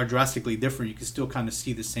movies are drastically different, you can still kind of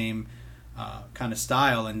see the same kind of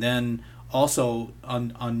style. And then also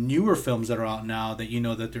on newer films that are out now, that you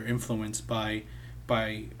know that they're influenced by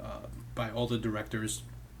all the directors,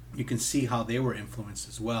 you can see how they were influenced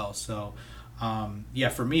as well. So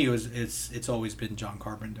for me it's always been John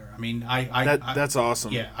Carpenter. I mean, That's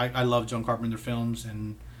awesome. Yeah, I love John Carpenter films,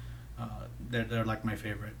 and they're like my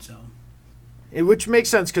favorite. So Which makes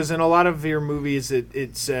sense, because in a lot of your movies,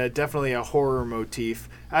 it's definitely a horror motif.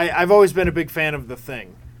 I've always been a big fan of The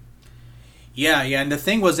Thing. yeah, and The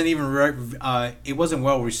Thing wasn't even it wasn't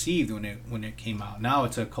well received when it came out. Now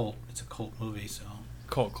it's a cult movie. So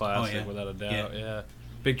Cult classic, yeah. without a doubt. Yeah.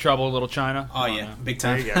 Big Trouble in Little China. oh Come on yeah, now. big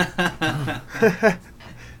There time. you go.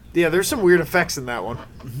 Yeah, there's some weird effects in that one.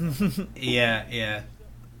 yeah.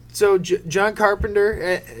 So John Carpenter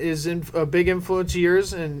is a big influence of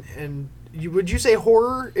yours, and would you say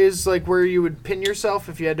horror is like where you would pin yourself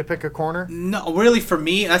if you had to pick a corner? No, really, for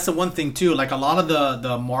me, that's the one thing too. Like, a lot of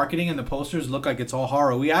the marketing and the posters look like it's all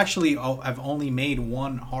horror. We actually have only made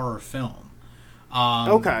one horror film.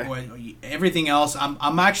 Okay. Everything else,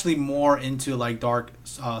 I'm actually more into like dark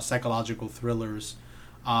psychological thrillers.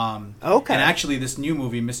 Okay. And actually, this new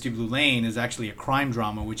movie, Misty Blue Lane, is actually a crime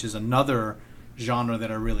drama, which is another genre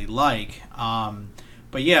that I really like.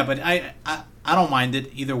 But I don't mind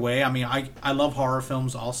it either way. I mean, I love horror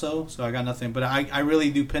films also, so I got nothing. But I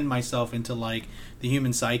really do pin myself into like the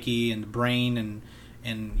human psyche and the brain,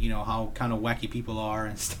 and you know how kind of wacky people are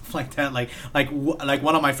and stuff like that. Like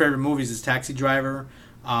one of my favorite movies is Taxi Driver.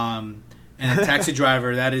 And Taxi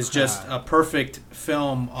Driver, that is just a perfect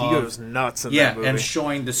film. He goes nuts in that movie. And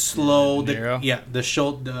showing the slow, De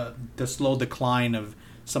Niro? the slow decline of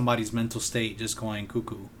somebody's mental state, just going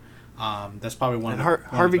cuckoo. That's probably one. And of the, Harvey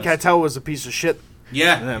one of the best. Keitel was a piece of shit.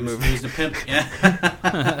 Yeah, in that he was, movie. he was the pimp.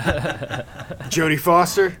 Yeah, Jodie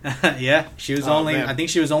Foster. yeah. She was Man. I think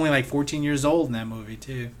she was only like 14 years old in that movie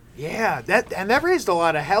too. Yeah, that raised a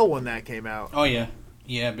lot of hell when that came out. Oh yeah,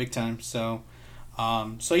 big time. So,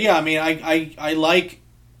 So yeah, I mean, I like,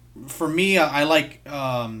 for me, I like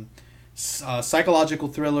psychological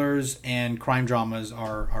thrillers and crime dramas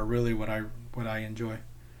are really what I enjoy.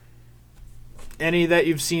 Any that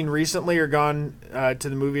you've seen recently or gone to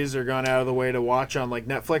the movies or gone out of the way to watch on like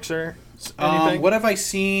Netflix or anything? What have I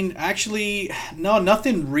seen? Actually, no,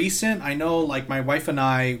 nothing recent. I know, like, my wife and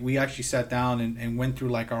I, we actually sat down and went through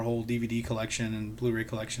like our whole DVD collection and Blu-ray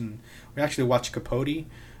collection. We actually watched Capote,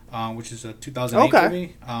 which is a 2008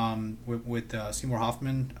 movie with Seymour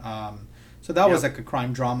Hoffman. So that was like a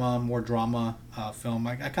crime drama, more drama film.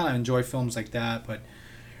 I kind of enjoy films like that, but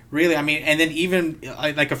really, I mean, and then even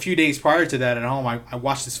like a few days prior to that at home, I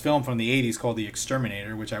watched this film from the 80s called The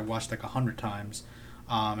Exterminator, which I watched like 100 times.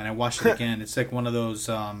 And I watched it again. It's like one of those,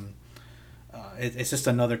 it's just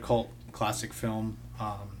another cult classic film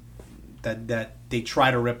that they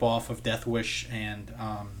try to rip off of Death Wish and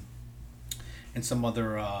some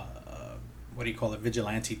other, what do you call it,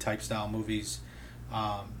 vigilante type style movies.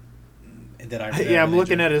 That I'm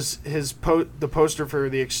looking at the poster for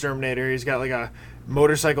The Exterminator. He's got like a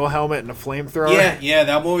motorcycle helmet and a flamethrower. Yeah,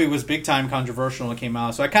 that movie was big time controversial when it came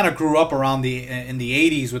out. So I kind of grew up around in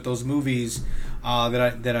the 80s with those movies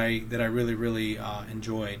that I really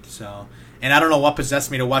enjoyed. So, and I don't know what possessed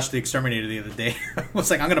me to watch The Exterminator the other day. I was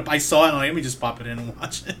like, I saw it and let me just pop it in and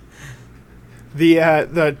watch it. The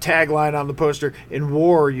tagline on the poster: "In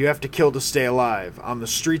war, you have to kill to stay alive. On the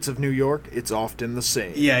streets of New York, it's often the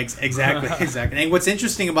same." Yeah, exactly. And what's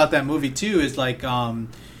interesting about that movie too is like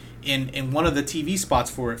in one of the TV spots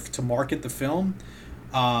for it to market the film,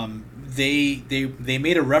 they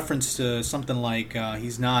made a reference to something like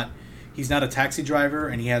he's not a taxi driver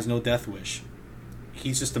and he has no death wish.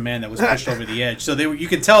 He's just a man that was pushed over the edge. So you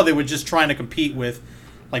could tell they were just trying to compete with.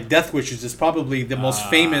 Like Death Wish is probably the most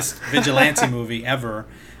famous vigilante movie ever,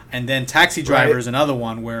 and then Taxi Driver is another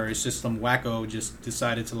one where it's just some wacko just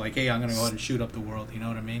decided to like, hey, I'm gonna go ahead and shoot up the world. You know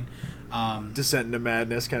what I mean? Descent into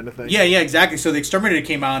madness kind of thing. Yeah, exactly. So The Exterminator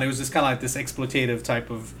came out, and it was just kind of like this exploitative type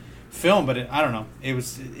of film, but I don't know. It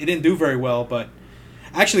didn't do very well, but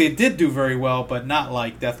actually it did do very well, but not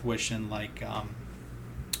like Death Wish and like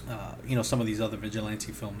some of these other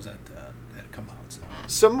vigilante films that come out. So.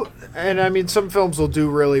 Some films will do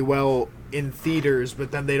really well in theaters,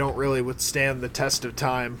 but then they don't really withstand the test of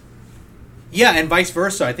time. Yeah, and vice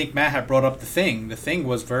versa. I think Matt had brought up The Thing. The Thing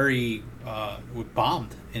was very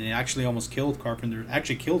bombed, and it actually almost killed Carpenter.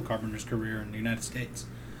 Actually, killed Carpenter's career in the United States.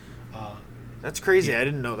 That's crazy. I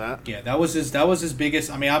didn't know that. Yeah, that was his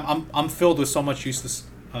biggest. I mean, I'm filled with so much useless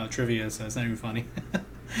trivia, so it's not even funny.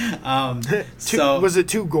 Was it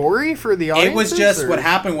too gory for the audience? It was just what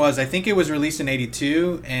happened was I think it was released in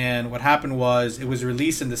 '82, and what happened was it was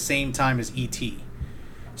released in the same time as E.T.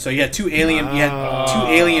 So you had two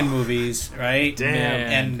alien movies, right?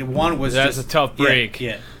 Damn. And one was that's a tough break.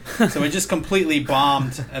 Yeah. So it just completely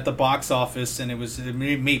bombed at the box office, and it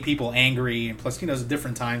made people angry. And plus, there's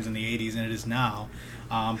different times in the '80s than it is now.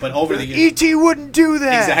 But over the years, E.T. wouldn't do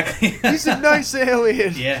that. Exactly. He's a nice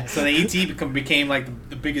alien. Yeah. So the E.T. became like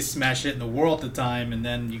the biggest smash hit in the world at the time, and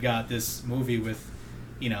then you got this movie with,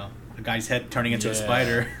 a guy's head turning into a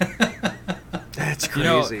spider. That's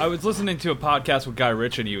crazy. I was listening to a podcast with Guy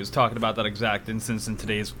Ritchie, and he was talking about that exact instance in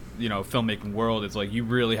today's, filmmaking world. It's like you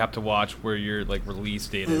really have to watch where your like release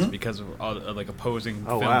date is because of like opposing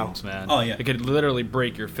films, man. Oh yeah. It could literally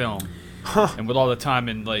break your film. And with all the time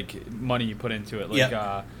and like money you put into it,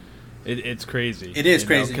 like it's crazy. It is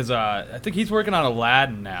crazy because I think he's working on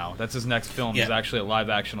Aladdin now. That's his next film. Is actually a live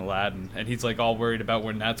action Aladdin, and he's like all worried about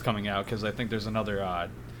when that's coming out because I think there's another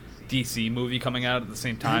DC movie coming out at the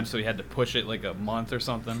same time, so he had to push it like a month or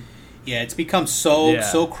something. Yeah, it's become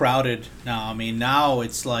so crowded now. I mean, now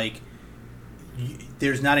it's like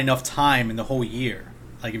there's not enough time in the whole year.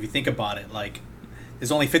 Like if you think about it, like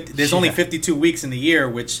there's only 52 weeks in the year,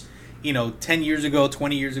 which 10 years ago,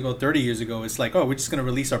 20 years ago, 30 years ago, it's like, oh, we're just going to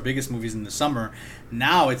release our biggest movies in the summer.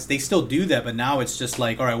 Now they still do that, but now it's just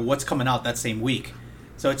like, all right, what's coming out that same week?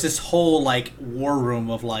 So it's this whole like war room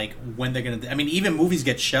of like when they're going to, even movies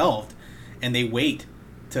get shelved and they wait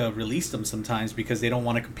to release them sometimes because they don't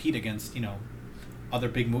want to compete against, other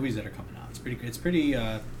big movies that are coming out.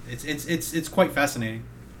 It's quite fascinating.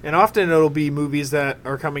 And often it'll be movies that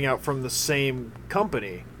are coming out from the same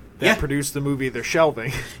company that produced the movie they're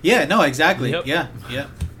shelving. Yeah, no, exactly. Yep.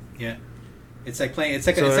 Yeah. It's like playing. It's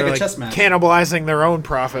like a chess match. Cannibalizing their own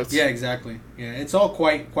profits. Yeah, exactly. Yeah, it's all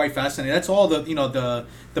quite fascinating. That's all the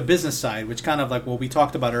business side, which kind of like what we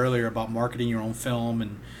talked about earlier about marketing your own film,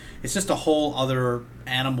 and it's just a whole other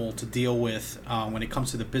animal to deal with when it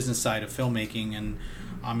comes to the business side of filmmaking. And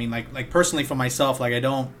I mean, like personally for myself, like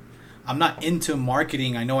I'm not into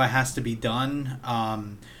marketing. I know it has to be done,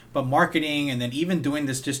 but marketing and then even doing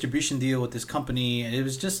this distribution deal with this company, it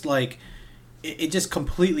was just like it just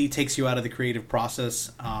completely takes you out of the creative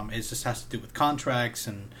process. It just has to do with contracts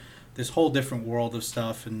and this whole different world of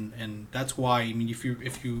stuff, and that's why, I mean, if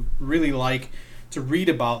you really like to read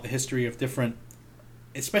about the history of different,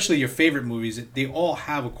 especially your favorite movies, they all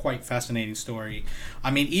have a quite fascinating story.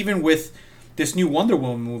 I mean, even with this new Wonder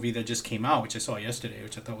Woman movie that just came out, which I saw yesterday,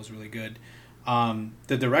 which I thought was really good,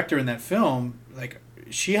 the director in that film, like,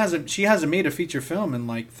 she hasn't made a feature film in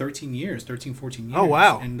like 14 years. Oh,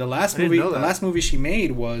 wow. And the last movie she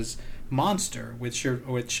made was Monster with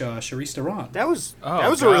Charlize Theron. That was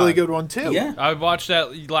God. a really good one too. Yeah. I watched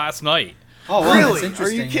that last night. Oh, wow, Really? that's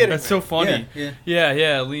interesting. Are you kidding? That's so funny.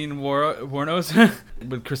 Yeah. Lean Warnos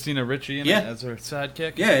with Christina Ricci in it Yeah. as her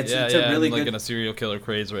sidekick. Yeah, it's a really I'm like good- in a serial killer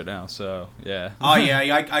craze right now. So yeah. Oh yeah,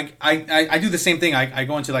 I do the same thing. I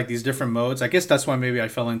go into like these different modes. I guess that's why maybe I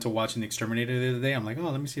fell into watching The Exterminator the other day. I'm like, oh,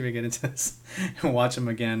 let me see if I get into this and watch them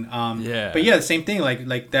again. Yeah. But yeah, the same thing.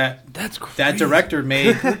 Like that. That's crazy. That director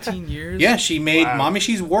made 13 years. Yeah, she made Wow. Mommy.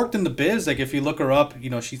 She's worked in the biz. Like if you look her up,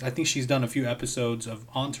 I think she's done a few episodes of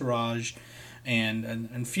Entourage, and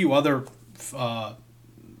a few other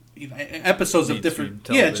episodes of different.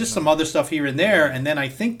 Mainstream Yeah, television. just some other stuff here and there. And then I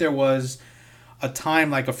think there was a time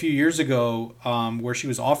like a few years ago where she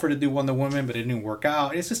was offered to do Wonder Woman, but it didn't work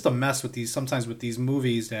out. It's just a mess with these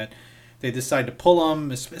movies that they decide to pull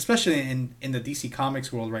them, especially in the DC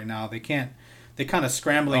Comics world right now. They're kind of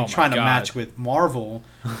scrambling, Oh my trying to God. match with Marvel.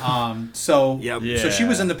 So Yep. Yeah. so she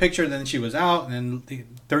was in the picture, then she was out, and then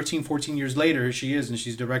 13, 14 years later, here she is, and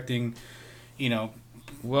she's directing,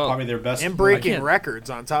 Well, probably their best. And breaking can't- records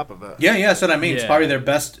on top of it. Yeah, that's what I mean. It's Yeah. probably their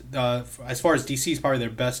best, as far as DC is probably their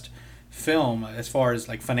best film, as far as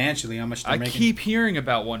like financially, how much they're I making. keep hearing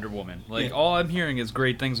about Wonder Woman. Like Yeah. all I'm hearing is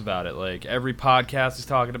great things about it. Like every podcast is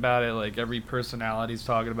talking about it. Like every personality is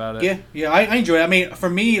talking about it. Yeah, I enjoy it. I mean, for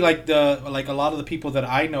me, like a lot of the people that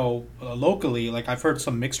I know locally, like I've heard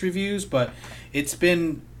some mixed reviews, but it's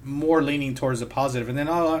been more leaning towards the positive. And then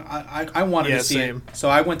I wanted Yeah, to see same. it, so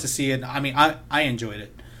I went to see it. I mean, I enjoyed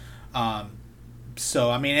it.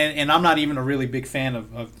 So I mean, and I'm not even a really big fan of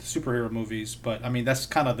superhero movies, but I mean that's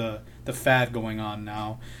kind of the fad going on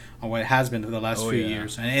now, or what it has been for the last few yeah.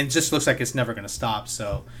 years, and it just looks like it's never going to stop.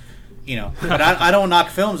 So. But I don't knock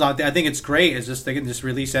films out there. I think it's great. It's just they can just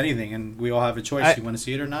release anything, and we all have a choice. You want to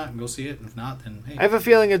see it or not, and go see it. If not, then hey. I have a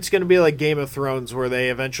feeling it's going to be like Game of Thrones, where they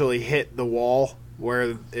eventually hit the wall,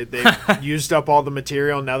 where they've used up all the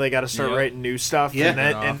material. Now they got to start Yep. writing new stuff, Yeah.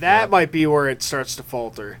 and that might be where it starts to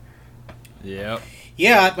falter. Yep.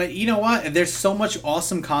 Yeah, but you know what? There's so much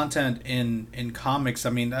awesome content in comics. I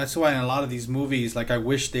mean, that's why in a lot of these movies, like I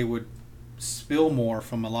wish they would spill more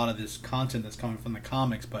from a lot of this content that's coming from the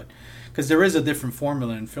comics, but because there is a different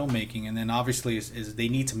formula in filmmaking, and then obviously is they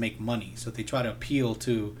need to make money, so they try to appeal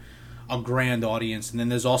to a grand audience, and then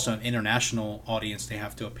there's also an international audience they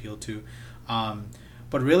have to appeal to.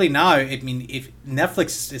 But really now, I mean, if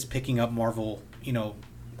Netflix is picking up Marvel,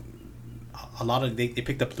 a lot of they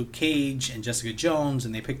picked up Luke Cage and Jessica Jones,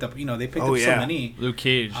 and they picked up so many. Luke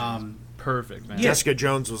Cage. Um, Perfect, man. Yeah. Jessica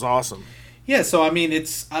Jones was awesome. Yeah, so I mean,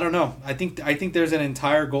 I don't know. I think there's an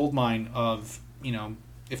entire gold mine of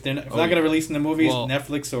if they're not going to release in the movies, Well-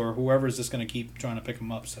 Netflix or whoever is just going to keep trying to pick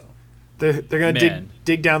them up. So They're going to Man.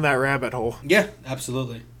 dig down that rabbit hole. yeah,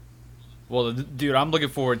 absolutely. Well, dude, I'm looking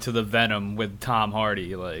forward to the Venom with Tom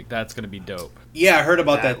Hardy. Like that's gonna be dope. Yeah, I heard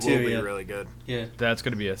about that, will too. be Yeah, really good. yeah. That's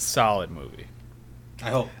gonna be a solid movie. I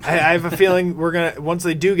hope. I have a feeling we're gonna once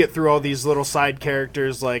they do get through all these little side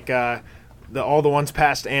characters like all the ones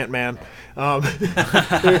past Ant-Man,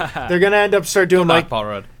 they're gonna end up start doing like Paul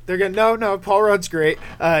Rudd. they're gonna no Paul Rudd's great,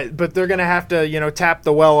 but they're gonna have to tap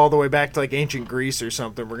the well all the way back to like ancient Greece or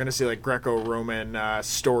something. We're gonna see like Greco-Roman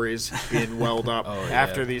stories being welled up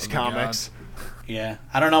after these Oh my God. comics. Yeah,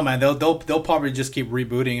 I don't know, man. They'll probably just keep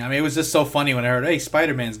rebooting. I mean, it was just so funny when I heard, "Hey,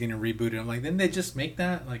 Spider-Man's getting rebooted." I'm like, didn't they just make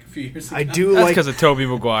that like a few years ago? I do That's like because of Tobey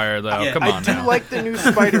Maguire, though. Yeah. Come I on do now. like the new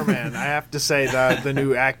Spider-Man. I have to say the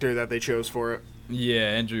new actor that they chose for it. Yeah,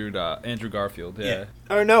 Andrew Garfield. Yeah. Yeah.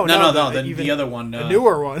 Oh no, No, even the other one, a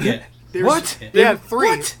newer one. Yeah. There's- What? Yeah, 3.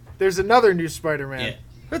 What? There's another new Spider-Man. Yeah.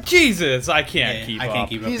 But Jesus, I can't Yeah, keep I up. can't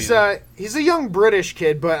keep up. He's either. he's a young British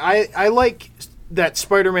kid, but I like that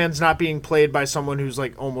Spider-Man's not being played by someone who's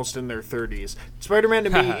like almost in their 30s. Spider-Man to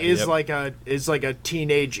me is Yep. like a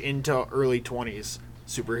teenage into early 20s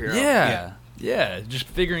superhero. Yeah, just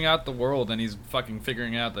figuring out the world, and he's fucking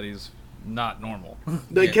figuring out that he's not normal.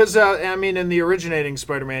 Because I mean, in the originating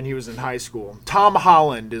Spider-Man, he was in high school. Tom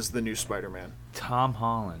Holland is the new Spider-Man. Tom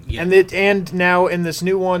Holland. Yeah. And now in this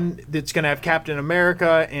new one, it's going to have Captain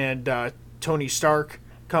America and Tony Stark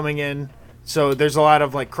coming in. So there's a lot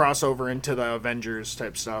of like crossover into the Avengers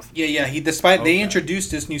type stuff. Yeah. They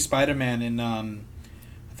introduced this new Spider-Man in I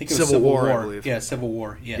think it was Civil War, I believe. Yeah, Civil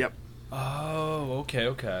War. Yeah. Yep. Oh,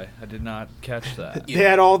 okay. I did not catch that. They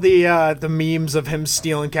had all the memes of him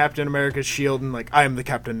stealing Captain America's shield and like, I am the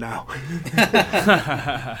captain now.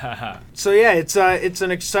 So yeah, it's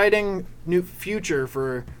an exciting new future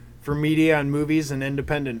for media and movies and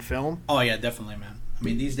independent film. Oh yeah, definitely, man. I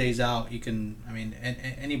mean, these days out, you can. I mean,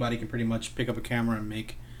 anybody can pretty much pick up a camera and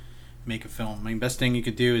make a film. I mean, best thing you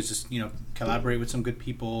could do is just collaborate with some good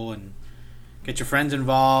people and get your friends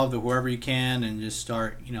involved or whoever you can, and just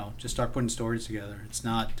start putting stories together. It's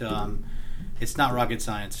not rocket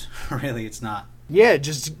science, really. It's not. Yeah,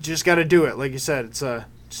 just got to do it. Like you said, it's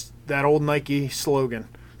just that old Nike slogan.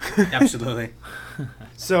 Absolutely.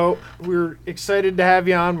 So we're excited to have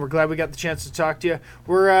you on. We're glad we got the chance to talk to you.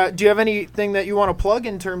 Do you have anything that you want to plug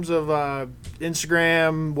in terms of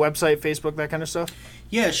Instagram, website, Facebook, that kind of stuff?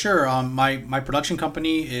 Yeah, sure. My production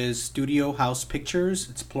company is Studio House Pictures.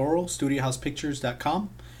 It's plural, studiohousepictures.com.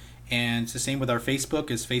 And it's the same with our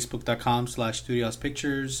Facebook, is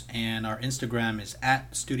facebook.com/studiohousepictures. And our Instagram is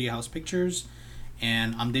 @studiohousepictures.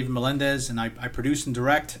 And I'm David Melendez, and I produce and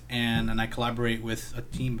direct, and I collaborate with a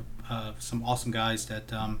team of some awesome guys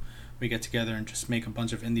that we get together and just make a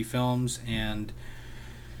bunch of indie films. And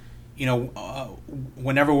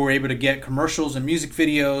whenever we're able to get commercials and music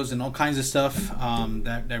videos and all kinds of stuff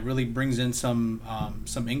that really brings in some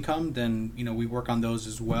income, then we work on those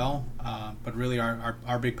as well. But really,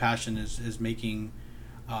 our big passion is making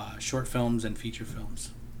short films and feature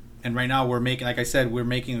films. And right now we're making a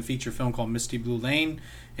feature film called Misty Blue Lane.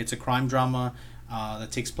 It's a crime drama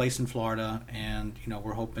that takes place in Florida, and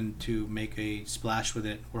we're hoping to make a splash with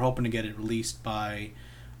it. We're hoping to get it released by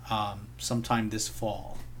sometime this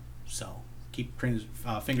fall. So keep fingers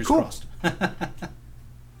crossed.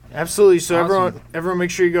 Absolutely. So Awesome. everyone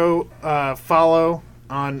make sure you go follow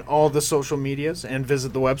on all the social medias and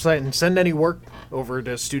visit the website and send any work over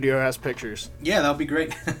to Studio House Pictures. Yeah, that'll be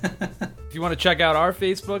great. If you want to check out our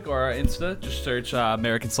Facebook or our Insta, just search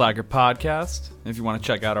American Slacker Podcast. If you want to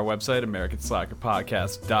check out our website,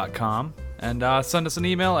 americanslackerpodcast.com. And send us an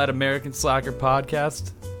email at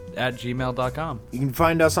americanslackerpodcast@gmail.com. You can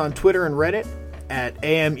find us on Twitter and Reddit at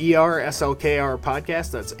AMERSLKR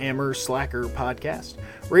Podcast. That's Amer Slacker Podcast.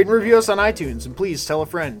 Rate and review us on iTunes, and please tell a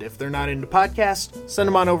friend. If they're not into podcasts, send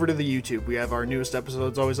them on over to the YouTube. We have our newest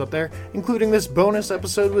episodes always up there, including this bonus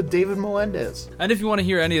episode with David Melendez. And if you want to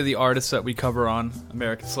hear any of the artists that we cover on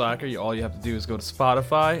American Slacker, all you have to do is go to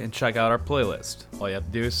Spotify and check out our playlist. All you have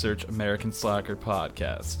to do is search American Slacker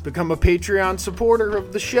Podcast. Become a Patreon supporter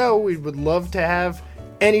of the show. We would love to have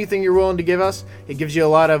anything you're willing to give us. It gives you a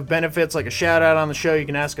lot of benefits, like a shout out on the show. You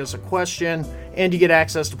can ask us a question, and you get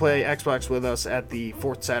access to play Xbox with us at the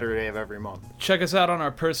fourth Saturday of every month. Check us out on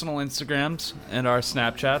our personal Instagrams and our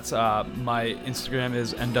Snapchats. My Instagram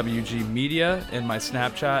is NWG Media, and my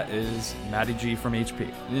Snapchat is Matty G from HP.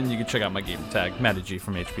 And you can check out my gamer tag, Matty G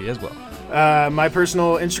from HP, as well. My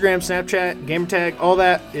personal Instagram, Snapchat, gamer tag, all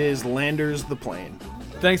that is Landers the Plane.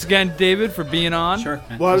 Thanks again, David, for being on. Sure,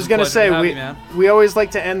 man. Well, I was going to say, Pleasure to have you, man. we always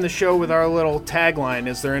like to end the show with our little tagline.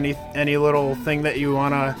 Is there any little thing that you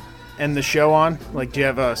want to end the show on? Like, do you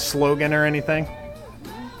have a slogan or anything?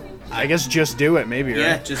 I guess just do it, maybe,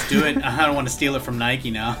 Yeah, right? just do it. I don't want to steal it from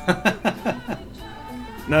Nike now.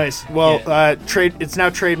 Nice. Well, it's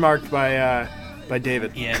now trademarked by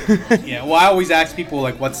David. Yeah. Well, I always ask people,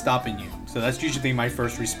 like, what's stopping you? So that's usually my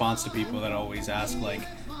first response to people that always ask, like,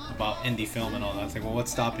 about indie film and all that. It's like, well,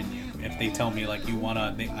 what's stopping you? If they tell me, like, I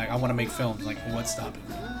want to make films, like, well, what's stopping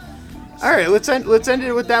you? All right, let's end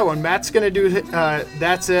it with that one. Matt's gonna do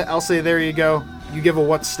that's it. I'll say there you go. You give a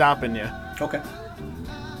what's stopping you. Okay.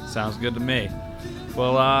 Sounds good to me.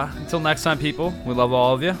 Well, until next time, people, we love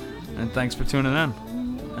all of you, and thanks for tuning in.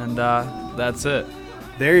 And that's it.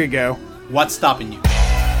 There you go. What's stopping you?